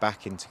say,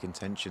 back into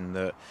contention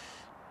that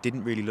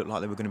didn't really look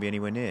like they were going to be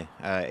anywhere near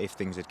if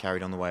things had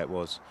carried on the way it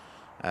was.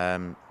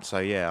 So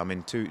yeah, I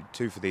mean,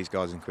 two for these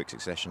guys in quick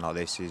succession like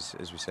this is,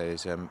 as we say,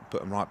 is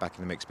put them right back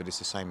in the mix. But it's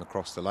the same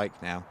across the lake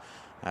now.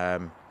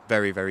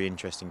 Very, very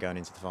interesting going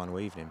into the final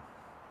evening.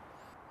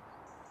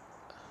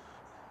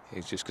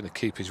 He's just going to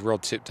keep his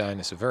rod tip down.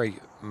 It's a very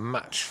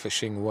match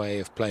fishing way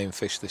of playing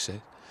fish, this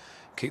is.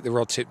 Keep the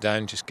rod tip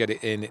down, just get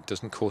it in. It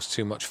doesn't cause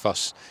too much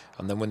fuss.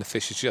 And then when the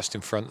fish is just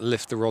in front,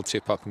 lift the rod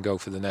tip up and go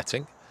for the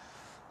netting.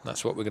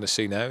 That's what we're going to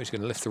see now. He's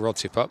going to lift the rod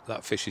tip up.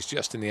 That fish is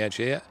just in the edge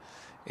here.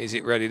 Is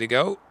it ready to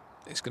go?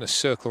 It's going to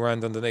circle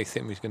around underneath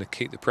him. He's going to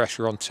keep the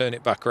pressure on, turn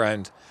it back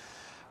around.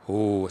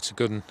 Oh, it's a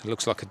good one. It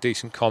looks like a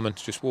decent common.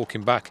 Just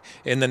walking back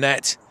in the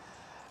net.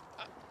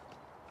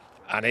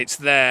 And it's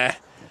there.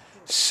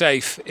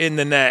 Safe in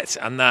the net.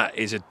 And that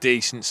is a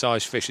decent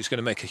sized fish. It's going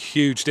to make a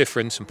huge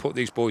difference and put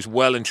these boys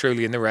well and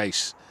truly in the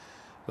race.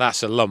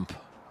 That's a lump.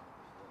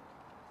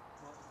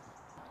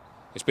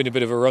 It's been a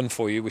bit of a run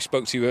for you. We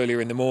spoke to you earlier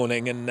in the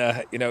morning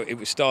and, you know, it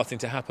was starting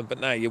to happen. But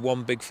now you're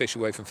 1 big fish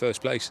away from first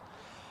place.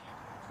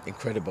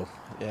 Incredible.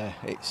 Yeah,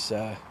 it's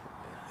a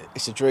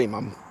dream.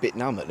 I'm a bit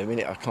numb at the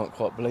minute. I can't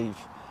quite believe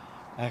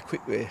how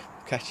quick we're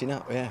catching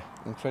up. Yeah,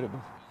 incredible.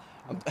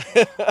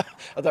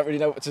 I don't really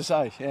know what to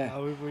say. Yeah,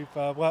 we've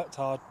worked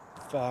hard.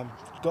 Got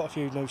a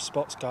few new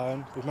spots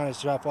going. We've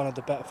managed to have one of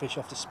the better fish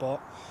off the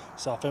spot.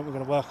 So I think we're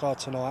going to work hard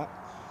tonight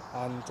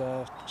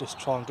and just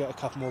try and get a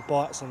couple more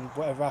bites, and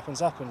whatever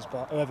happens, happens.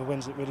 But whoever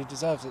wins it really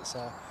deserves it.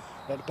 So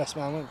let the best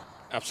man win.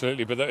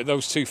 Absolutely, but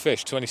those 2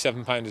 fish,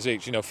 27 pounders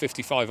each, you know,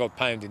 55 odd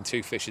pound in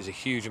 2 fish is a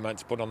huge amount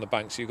to put on the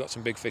bank, so you've got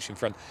some big fish in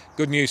front.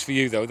 Good news for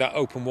you though, that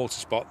open water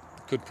spot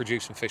could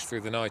produce some fish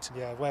through the night.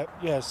 Yeah, well,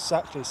 yeah,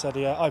 exactly. So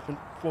the open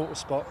water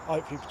spot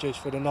hopefully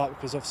produced through the night,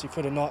 because obviously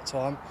through the night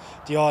time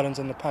the islands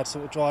and the pad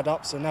sort of dried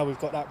up, so now we've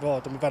got that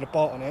rod and we've had a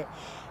bite on it.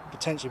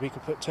 Potentially we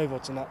could put 2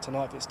 rods on that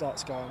tonight if it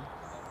starts going.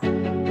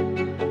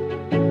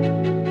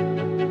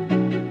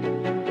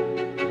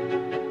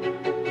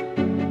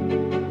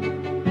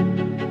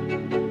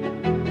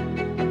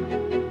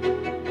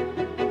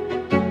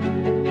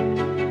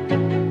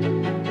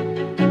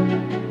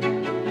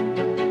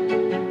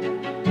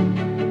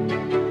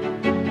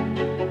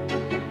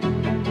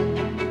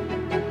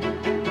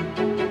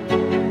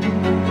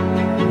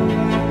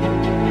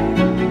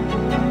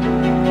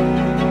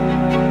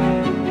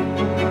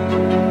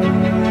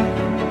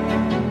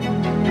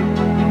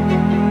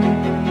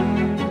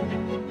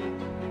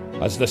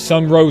 As the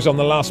sun rose on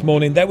the last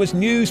morning, there was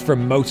news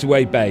from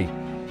Motorway Bay.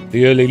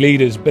 The early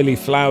leaders, Billy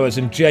Flowers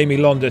and Jamie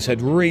Londus,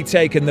 had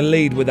retaken the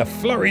lead with a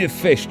flurry of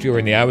fish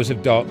during the hours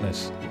of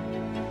darkness.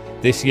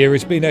 This year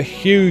has been a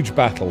huge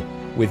battle,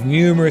 with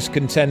numerous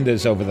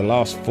contenders over the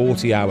last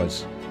 40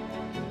 hours.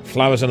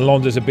 Flowers and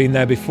Londus have been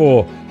there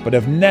before, but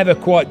have never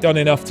quite done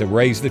enough to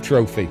raise the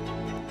trophy.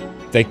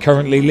 They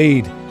currently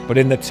lead, but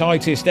in the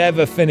tightest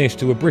ever finish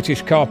to a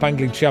British Carp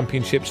Angling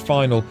Championships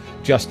final,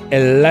 just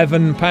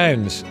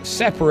 £11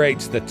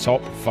 separates the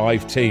top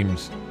 5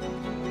 teams.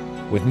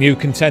 With new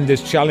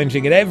contenders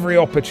challenging at every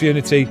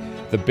opportunity,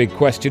 the big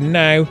question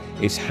now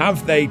is,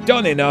 have they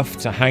done enough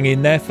to hang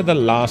in there for the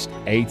last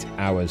 8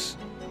 hours?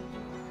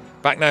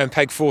 Back now in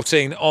peg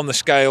 14 on the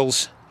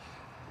scales,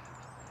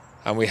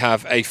 and we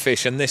have a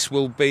fish, and this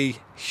will be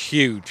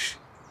huge,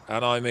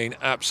 and I mean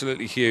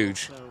absolutely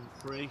huge.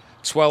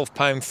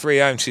 £12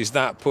 3 ounces.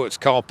 That puts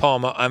Carl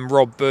Palmer and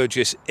Rob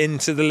Burgess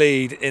into the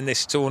lead in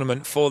this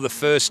tournament for the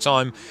first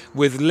time,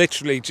 with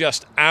literally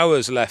just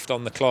hours left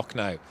on the clock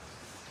now.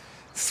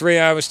 3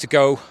 hours to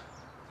go.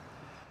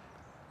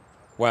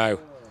 Wow,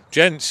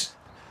 gents,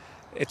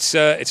 it's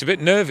a bit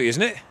nervy,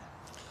 isn't it?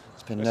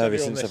 It's been nervy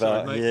since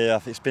about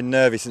it's been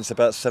nervy since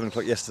about 7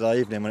 o'clock yesterday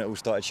evening when it all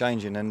started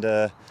changing, and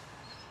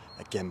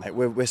Again, mate,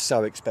 we're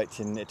so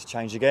expecting it to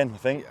change again. I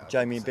think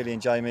Yeah, Billy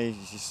and Jamie,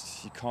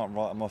 you can't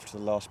write them off to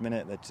the last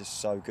minute. They're just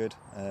so good.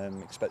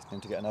 Expecting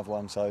them to get another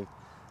one. So,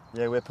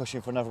 yeah, we're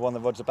pushing for another one. The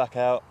rods are back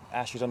out.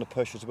 Ash is on the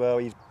push as well.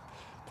 He's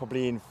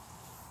probably in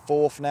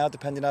 4th now,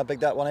 depending how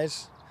big that one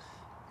is.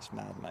 It's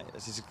mad, mate.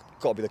 This has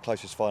got to be the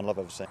closest final I've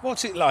ever seen.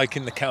 What's it like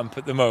in the camp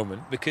at the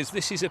moment? Because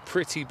this is a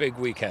pretty big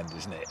weekend,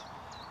 isn't it?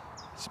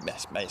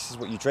 Mate, this is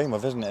what you dream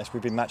of, isn't it?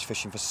 We've been match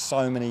fishing for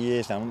so many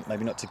years now,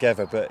 maybe not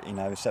together, but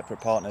separate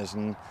partners,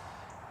 and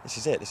this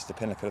is it. This is the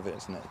pinnacle of it,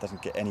 isn't it? It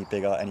doesn't get any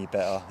bigger, any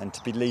better, and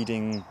to be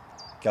leading,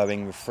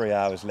 going with 3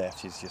 hours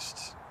left is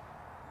just,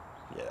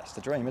 that's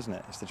the dream, isn't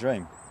it? It's the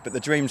dream. But the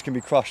dreams can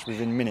be crushed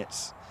within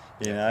minutes,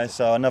 you know.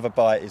 So another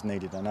bite is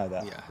needed. I know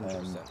that. Yeah,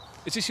 100%.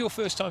 Is this your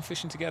first time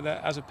fishing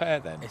together as a pair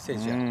then? It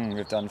is, yeah.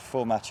 We've done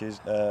 5 matches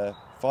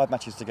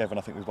together, and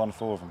I think we've won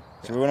 4 of them.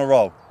 So we're on a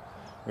roll.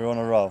 We're on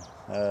a roll.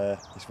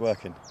 It's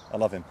working. I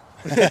love him.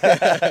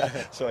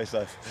 Sorry,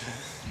 so.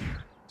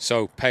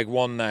 So, peg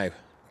 1 now.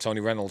 Tony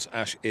Reynolds,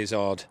 Ash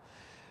Izzard.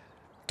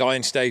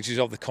 Dying stages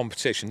of the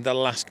competition. The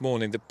last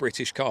morning, the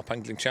British Carp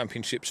Angling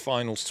Championships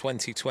Finals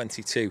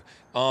 2022.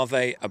 Are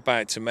they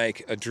about to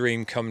make a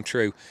dream come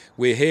true?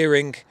 We're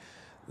hearing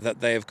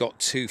that they have got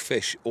 2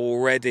 fish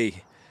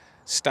already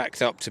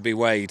stacked up to be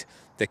weighed.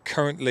 They're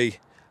currently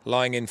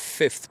lying in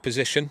 5th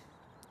position.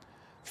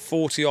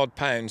 40 odd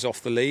pounds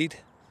off the lead.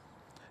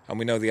 And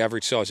we know the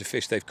average size of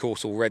fish they've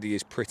caught already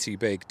is pretty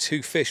big.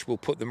 2 fish will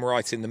put them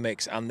right in the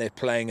mix, and they're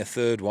playing a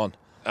 3rd one.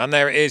 And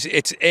there it is,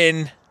 it's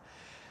in.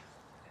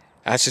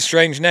 That's a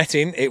strange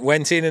netting. It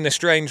went in a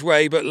strange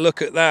way, but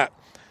look at that.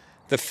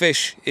 The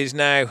fish is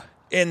now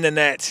in the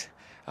net,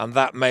 and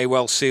that may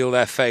well seal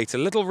their fate. A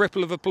little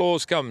ripple of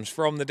applause comes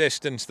from the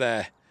distance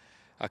there.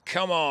 A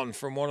come on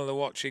from one of the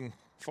watching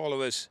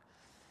followers.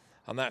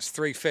 And that's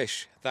 3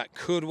 fish that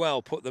could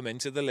well put them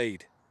into the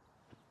lead.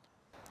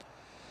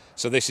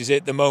 So this is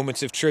it, the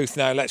moment of truth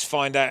now. Let's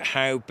find out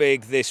how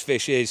big this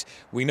fish is.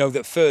 We know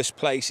that first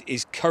place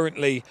is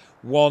currently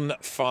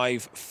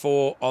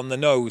 154 on the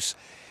nose.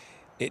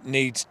 It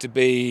needs to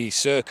be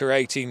circa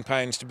 18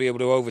 pounds to be able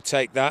to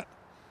overtake that.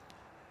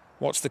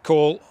 What's the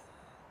call?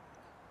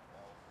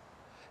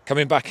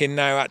 Coming back in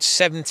now at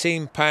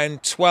 17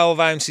 pound 12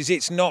 ounces.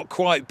 It's not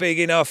quite big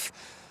enough.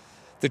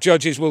 The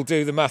judges will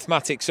do the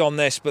mathematics on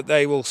this, but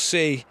they will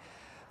see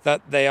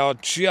that they are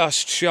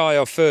just shy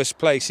of first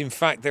place. In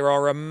fact, there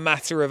are a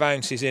matter of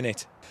ounces in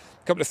it.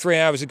 A couple of 3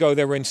 hours ago,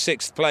 they were in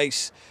 6th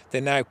place. They're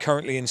now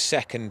currently in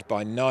 2nd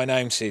by 9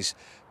 ounces.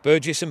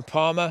 Burgess and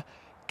Palmer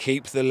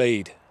keep the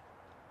lead.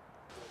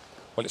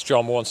 Well, it's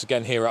drama once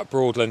again here at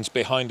Broadlands.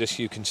 Behind us,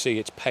 you can see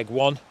it's peg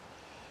 1.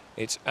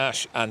 It's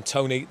Ash and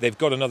Tony. They've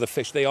got another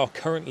fish. They are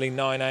currently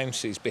 9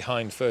 ounces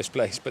behind first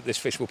place, but this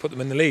fish will put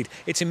them in the lead.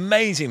 It's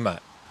amazing,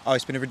 Matt. Oh,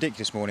 it's been a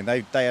ridiculous morning.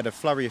 They had a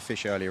flurry of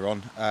fish earlier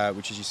on,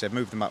 which, as you said,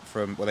 moved them up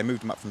from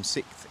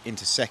 6th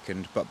into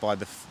 2nd, but by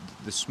the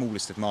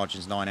smallest of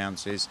margins, 9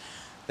 ounces.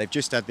 They've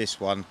just had this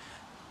one,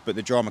 but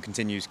the drama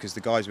continues because the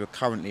guys who are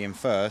currently in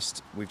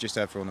 1st, we've just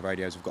heard through on the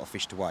radios, have got a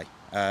fish to weigh.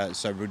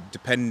 So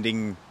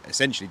depending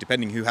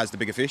who has the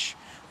bigger fish,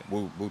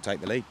 we'll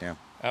take the lead now.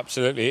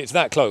 Absolutely, it's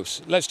that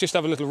close. Let's just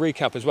have a little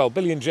recap as well.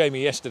 Billy and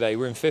Jamie yesterday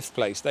were in 5th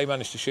place. They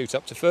managed to shoot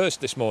up to 1st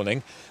this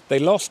morning. They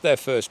lost their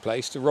 1st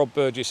place to Rob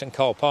Burgess and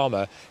Carl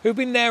Palmer, who've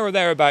been there or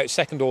thereabouts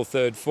 2nd or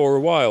 3rd for a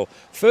while.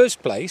 1st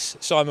place,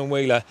 Simon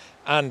Wheeler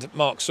and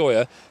Mark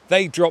Sawyer,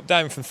 they dropped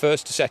down from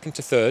 1st to 2nd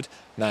to 3rd,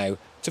 now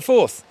to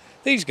 4th.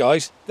 These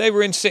guys, they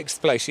were in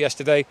 6th place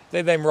yesterday.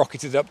 They then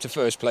rocketed up to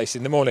 1st place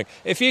in the morning.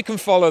 If you can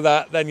follow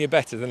that, then you're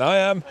better than I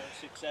am.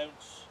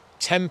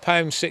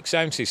 £10 6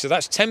 ounces. So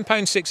that's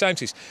 £10 6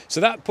 ounces. So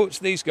that puts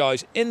these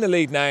guys in the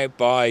lead now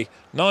by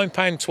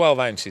 £9 12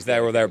 ounces,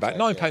 there or thereabout.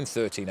 £9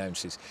 13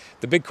 ounces.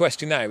 The big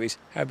question now is,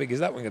 how big is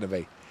that one going to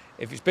be?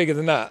 If it's bigger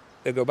than that,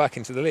 they'll go back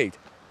into the lead.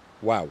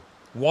 Wow.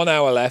 1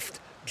 hour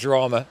left.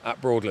 Drama at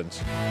Broadlands.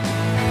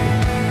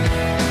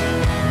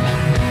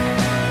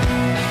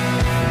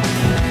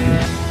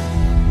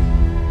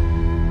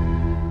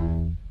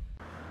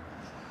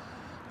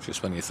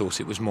 Just when you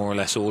thought it was more or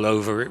less all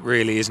over, it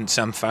really isn't.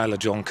 Sam Fowler,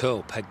 John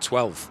Curl, peg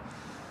 12.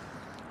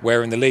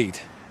 We're in the lead.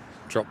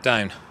 Dropped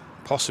down,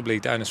 possibly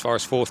down as far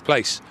as 4th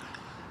place,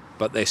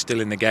 but they're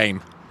still in the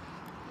game.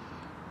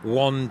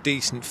 1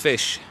 decent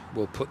fish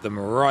will put them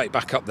right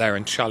back up there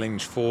and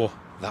challenge for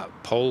that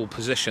pole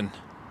position.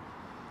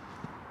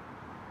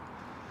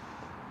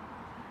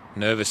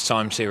 Nervous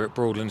times here at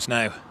Broadlands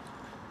now.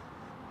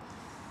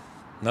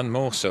 None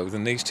more so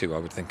than these two, I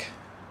would think.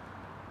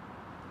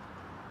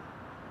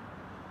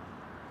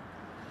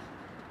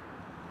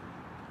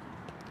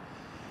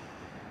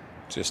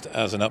 Just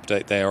as an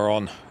update, they are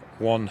on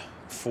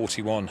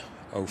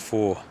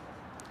 141.04.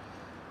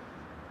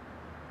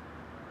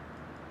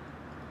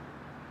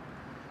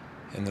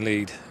 In the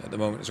lead at the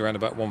moment is around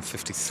about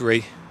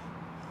 153.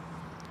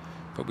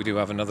 But we do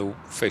have another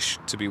fish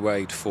to be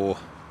weighed for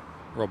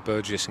Rob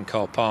Burgess and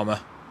Carl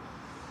Palmer.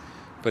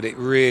 But it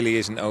really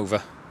isn't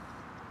over.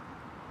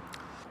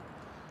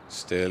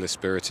 Still a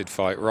spirited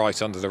fight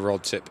right under the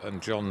rod tip,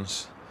 and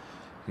John's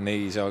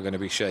knees are going to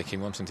be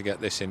shaking wanting to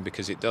get this in,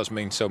 because it does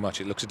mean so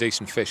much. It looks a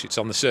decent fish. It's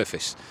on the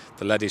surface.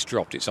 The lead is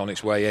dropped. It's on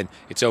its way in.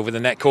 It's over the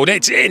net cord.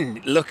 It's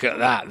in! Look at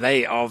that.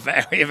 They are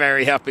very,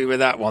 very happy with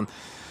that one.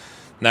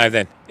 Now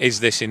then, is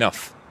this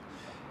enough?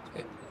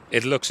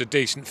 It looks a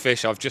decent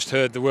fish. I've just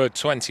heard the word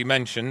 20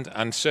 mentioned,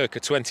 and circa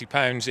 20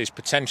 pounds is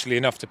potentially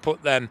enough to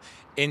put them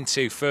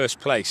into first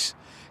place.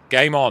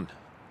 Game on.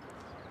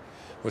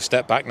 We'll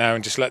step back now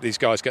and just let these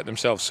guys get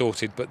themselves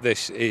sorted, but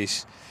this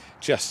is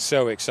just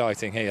so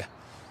exciting here.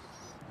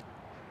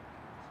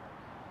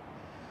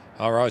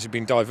 Our eyes have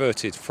been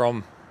diverted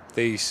from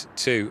these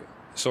two,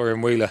 Sawyer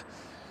and Wheeler,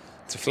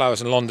 to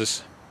Flowers and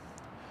Londers,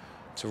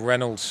 to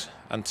Reynolds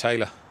and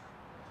Taylor,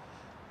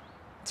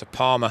 to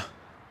Palmer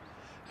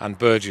and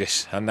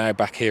Burgess, and now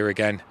back here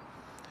again.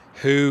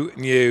 Who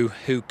knew,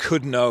 who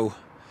could know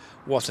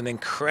what an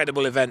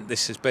incredible event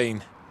this has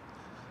been?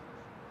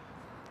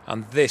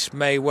 And this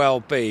may well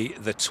be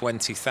the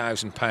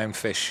 £20,000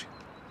 fish.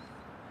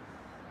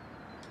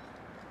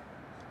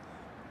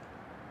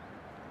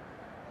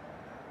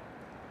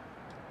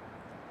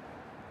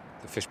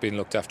 The fish being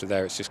looked after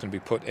there, it's just going to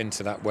be put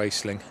into that weigh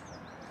sling,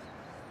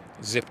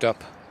 zipped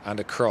up and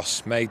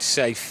across, made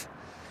safe.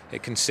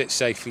 It can sit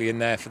safely in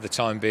there for the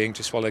time being,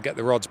 just while they get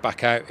the rods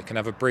back out. It can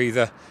have a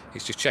breather.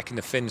 It's just checking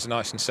the fins are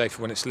nice and safe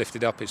when it's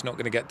lifted up. It's not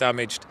going to get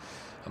damaged,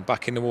 and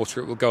back in the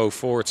water it will go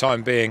for a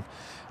time being,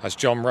 as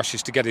John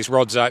rushes to get his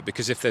rods out,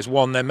 because if there's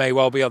one, there may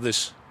well be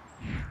others.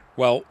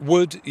 Well,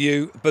 would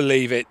you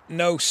believe it?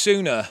 No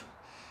sooner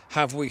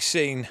have we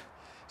seen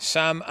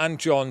Sam and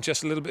John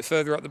just a little bit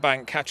further up the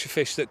bank catch a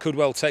fish that could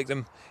well take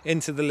them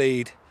into the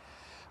lead,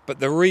 but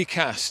the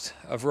recast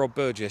of Rob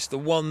Burgess, the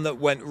one that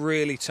went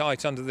really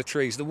tight under the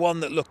trees, the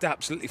one that looked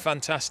absolutely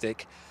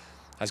fantastic,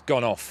 has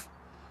gone off.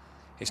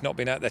 He's not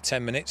been out there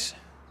 10 minutes.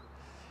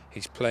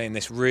 He's playing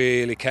this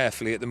really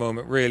carefully at the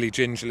moment, really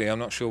gingerly. I'm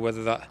not sure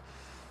whether that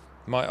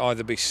might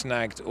either be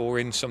snagged or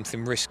in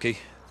something risky.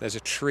 There's a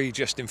tree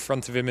just in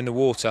front of him in the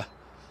water.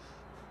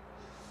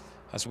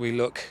 As we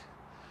look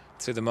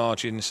to the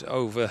margins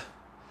over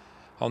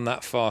on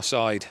that far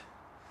side,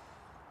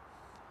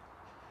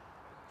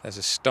 there's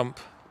a stump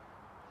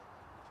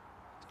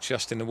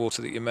just in the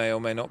water that you may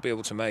or may not be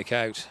able to make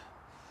out,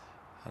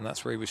 and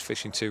that's where he was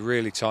fishing to,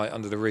 really tight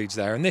under the reeds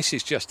there. And this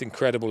is just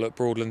incredible at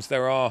Broadlands.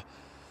 There are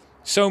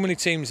so many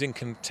teams in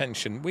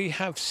contention. We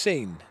have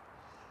seen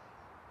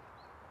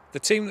the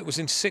team that was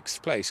in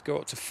 6th place go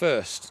up to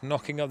 1st,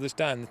 knocking others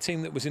down. The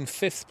team that was in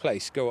 5th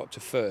place go up to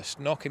 1st,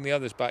 knocking the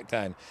others back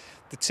down.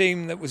 The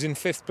team that was in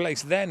 5th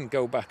place then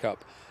go back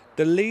up.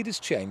 The lead has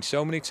changed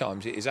so many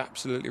times, it is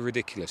absolutely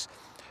ridiculous.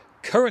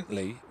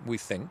 Currently, we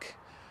think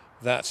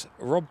that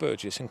Rob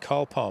Burgess and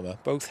Carl Palmer,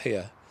 both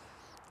here,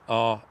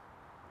 are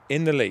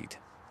in the lead.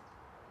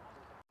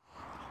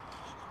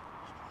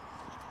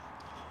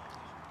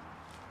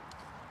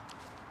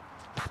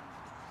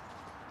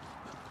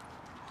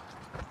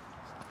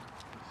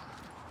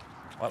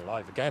 Well,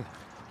 live again.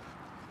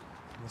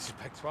 This is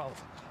peg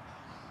 12.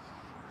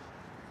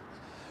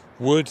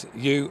 Would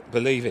you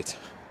believe it?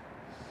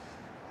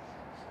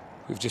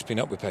 We've just been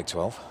up with peg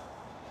 12.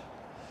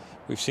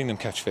 We've seen them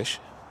catch fish.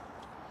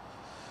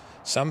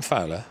 Sam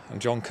Fowler and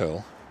John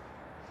Curl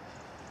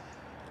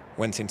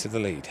went into the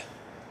lead,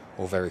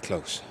 or very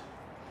close.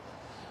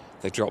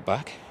 They dropped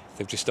back.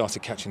 They've just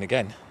started catching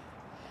again.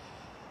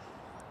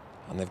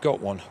 And they've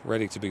got one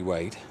ready to be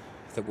weighed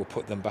that will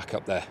put them back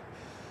up there.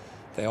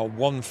 They are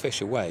one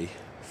fish away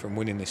from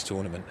winning this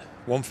tournament,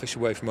 one fish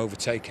away from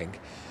overtaking,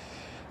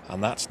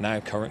 and that's now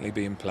currently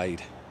being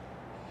played.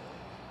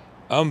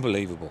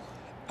 Unbelievable,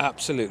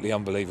 absolutely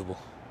unbelievable.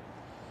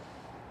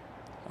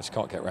 I just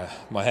can't get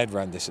my head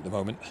around this at the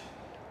moment.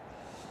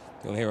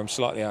 You'll hear I'm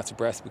slightly out of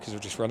breath because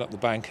I've just run up the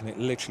bank, and it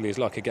literally is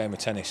like a game of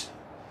tennis.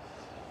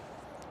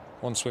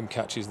 One swim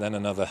catches, then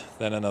another,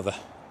 then another.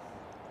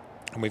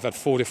 And we've had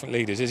 4 different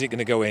leaders. Is it going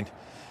to go in?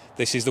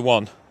 This is the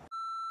one.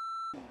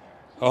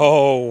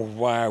 Oh,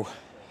 wow.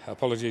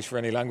 Apologies for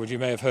any language you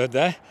may have heard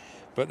there,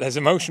 but there's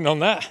emotion on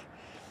that.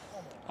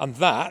 And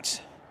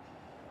that,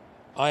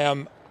 I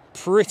am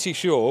pretty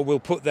sure, will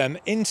put them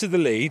into the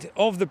lead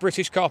of the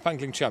British Carp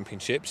Angling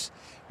Championships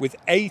with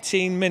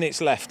 18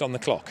 minutes left on the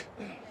clock.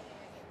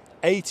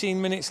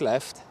 18 minutes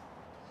left,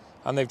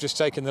 and they've just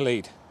taken the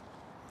lead.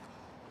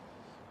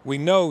 We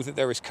know that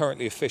there is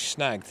currently a fish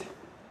snagged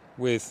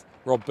with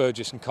Rob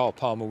Burgess and Carl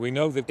Palmer. We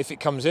know that if it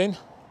comes in,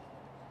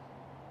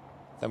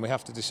 then we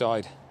have to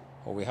decide,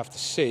 or we have to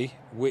see,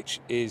 which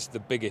is the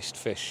biggest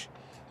fish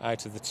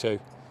out of the two.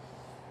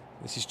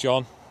 This is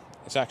John.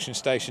 It's action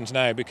stations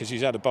now because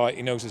he's had a bite.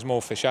 He knows there's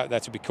more fish out there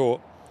to be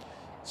caught.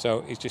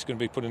 So he's just going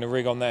to be putting a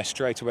rig on there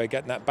straight away,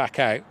 getting that back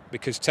out,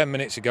 because 10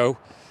 minutes ago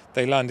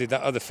they landed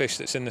that other fish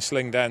that's in the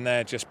sling down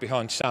there just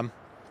behind Sam.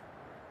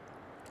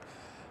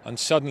 And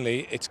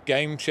suddenly it's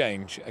game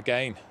change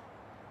again.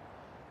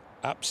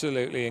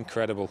 Absolutely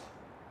incredible.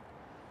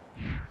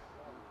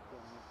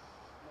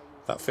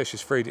 That fish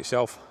has freed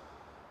itself.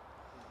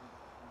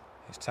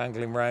 It's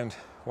tangling round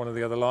one of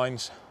the other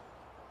lines.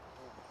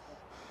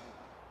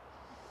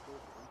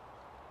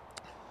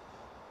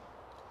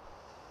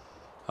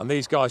 And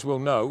these guys will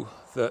know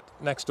that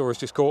next door has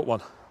just caught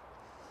one.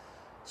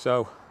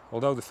 So,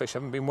 although the fish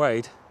haven't been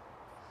weighed,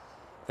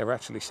 they're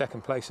actually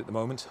second place at the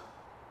moment.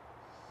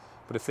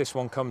 But if this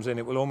one comes in,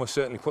 it will almost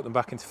certainly put them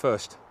back into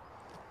first.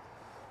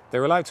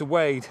 They're allowed to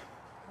wade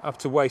up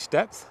to waist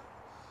depth.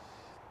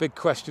 Big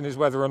question is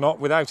whether or not,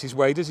 without his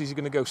waders, he's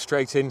going to go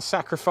straight in,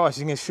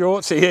 sacrificing his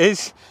shorts. He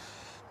is.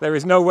 There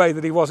is no way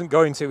that he wasn't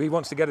going to. He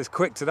wants to get as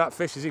quick to that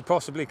fish as he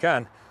possibly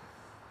can.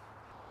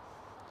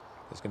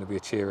 There's going to be a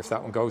cheer if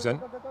that one goes in.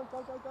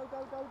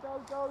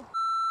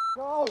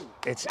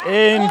 It's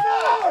in.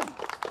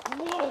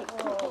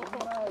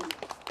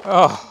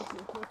 Oh,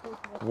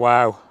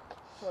 wow.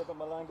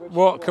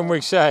 What can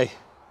we say?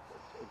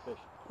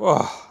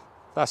 Oh,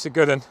 that's a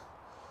good one.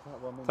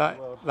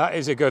 That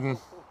is a good one.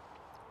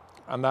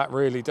 And that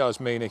really does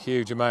mean a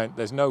huge amount.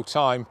 There's no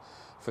time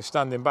for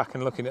standing back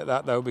and looking at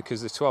that though,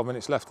 because there's 12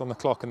 minutes left on the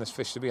clock and there's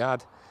fish to be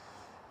had.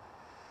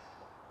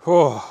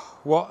 Oh,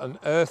 what on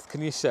earth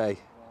can you say?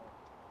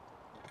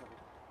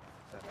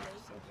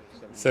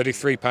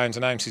 £33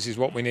 an ounce is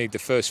what we need. The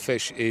first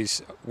fish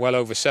is well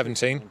over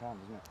 17.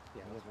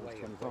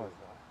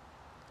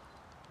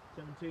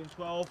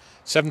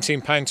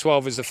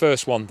 £17.12 is the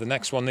first one. The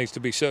next one needs to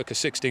be circa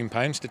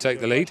 £16 to take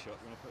the lead.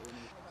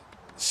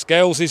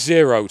 Scales is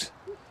zeroed.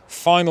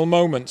 Final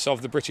moments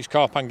of the British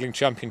Carp Angling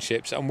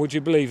Championships, and would you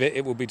believe it,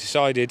 it will be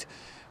decided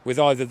with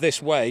either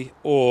this weigh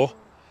or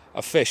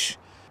a fish.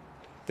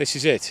 This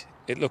is it.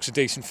 It looks a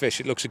decent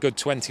fish. It looks a good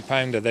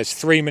 20-pounder. There's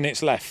 3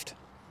 minutes left.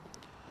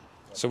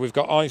 So we've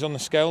got eyes on the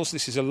scales.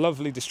 This is a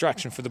lovely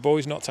distraction for the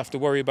boys not to have to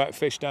worry about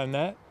fish down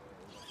there.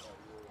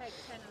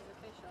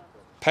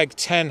 Peg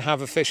 10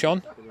 have a fish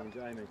on.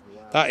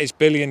 That is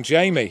Billy and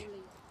Jamie.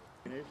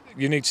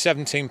 You need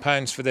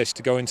 £17 for this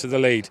to go into the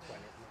lead.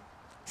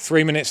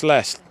 3 minutes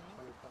less.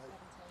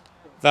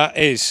 That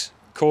is,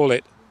 call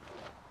it.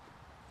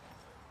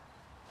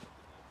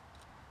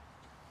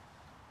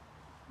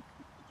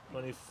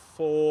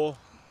 $24.13.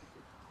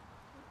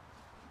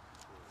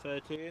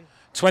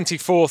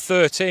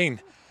 24.13.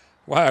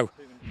 Wow.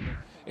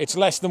 It's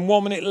less than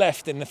 1 minute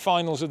left in the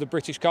finals of the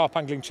British Carp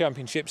Angling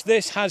Championships.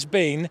 This has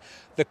been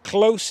the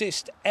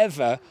closest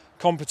ever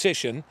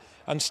competition,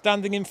 and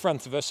standing in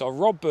front of us are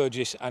Rob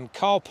Burgess and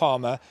Carl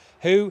Palmer,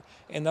 who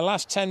in the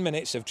last 10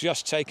 minutes have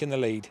just taken the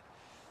lead.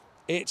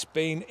 It's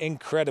been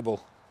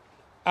incredible.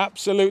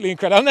 Absolutely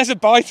incredible. And there's a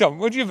bite on,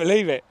 would you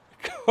believe it?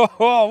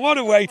 Oh, what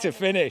a way to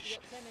finish.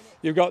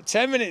 You've got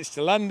 10 minutes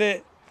to land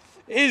it.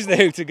 Is the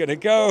hooter going to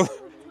go?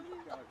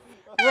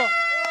 There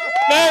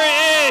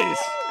it is!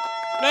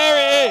 There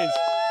it is!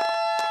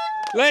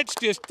 Let's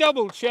just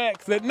double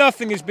check that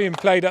nothing is being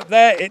played up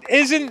there. It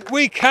isn't.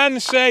 We can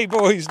say,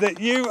 boys, that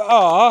you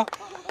are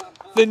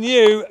the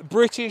new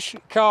British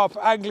Carp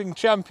Angling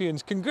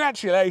Champions.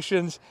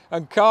 Congratulations.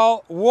 And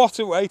Carl, what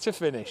a way to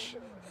finish.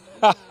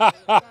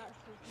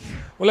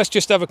 Well, let's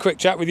just have a quick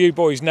chat with you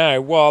boys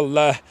now while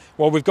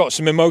we've got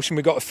some emotion.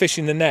 We've got a fish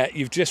in the net.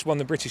 You've just won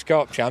the British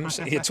Carp Champs.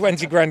 You're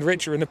 20 grand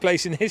richer and a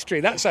place in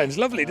history. That sounds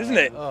lovely, doesn't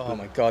it? Oh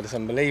my God, it's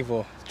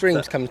unbelievable.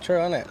 Dreams come true,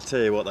 aren't it? I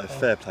tell you what though,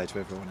 fair play to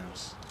everyone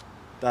else.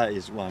 That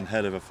is one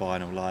hell of a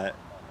final. Like,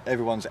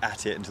 everyone's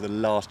at it until the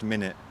last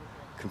minute,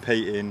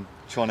 competing,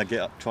 trying to get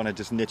up, trying to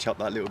just niche up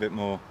that little bit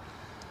more.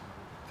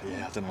 But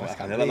yeah, I don't know what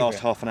happened. That last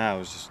half an hour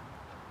was just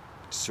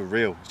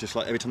surreal. It's just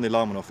like every time the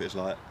alarm went off, it was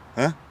like,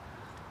 huh?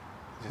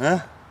 Huh?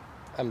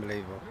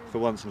 Unbelievable. For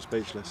once, I'm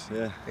speechless.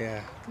 Yeah.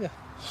 Yeah. Yeah.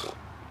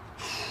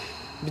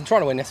 I've been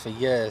trying to win this for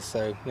years,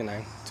 so you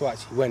know, to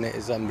actually win it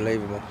is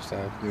unbelievable.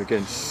 So you're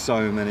getting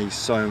so many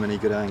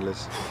good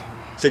anglers.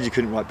 Said you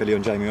couldn't write Billy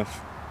and Jamie off.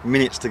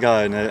 Minutes to go,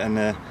 and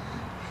they're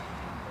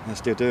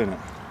still doing it.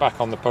 Back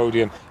on the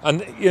podium.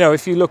 And you know,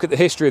 if you look at the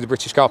history of the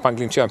British Carp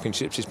Angling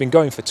Championships, it's been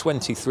going for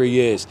 23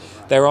 years.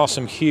 There are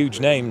some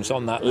huge names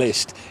on that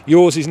list.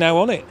 Yours is now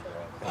on it.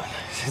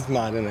 It's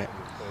mad, isn't it?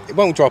 It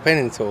won't drop in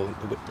until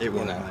it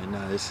won't. Mate,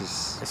 no, this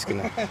is. It's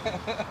gonna.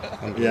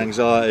 The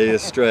anxiety, the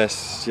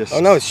stress. Just.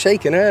 Oh no, it's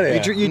shaking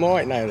earlier. You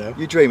might know though.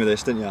 You dream of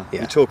this, didn't you?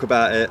 Yeah. You talk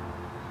about it,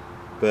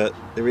 but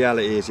the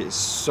reality is, it's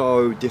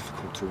so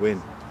difficult to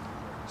win.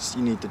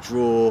 You need the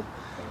draw.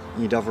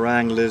 You need other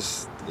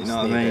anglers. You know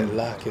what I mean? A bit of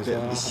luck as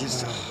well. It's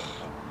just.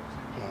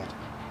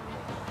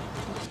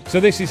 So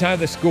this is how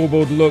the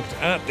scoreboard looked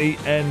at the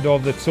end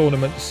of the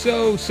tournament.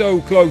 So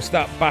close,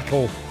 that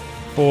battle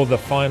for the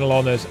final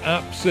honours.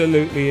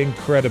 Absolutely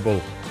incredible.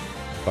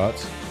 But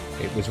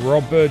it was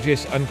Rob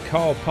Burgess and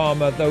Carl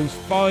Palmer, those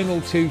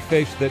final two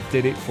fish, that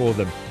did it for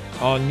them.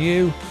 Our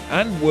new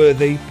and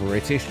worthy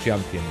British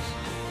champions.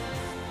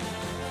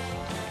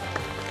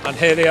 And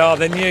here they are,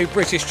 the new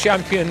British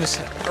champions,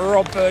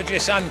 Rob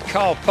Burgess and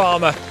Carl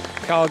Palmer.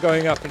 Carl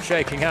going up and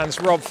shaking hands,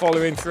 Rob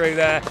following through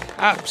there.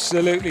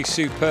 Absolutely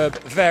superb,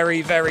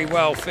 very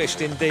well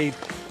fished indeed.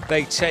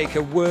 They take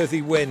a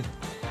worthy win.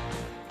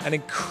 An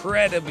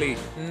incredibly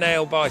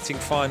nail-biting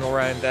final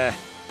round there.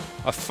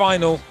 A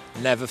final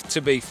never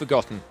to be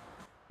forgotten.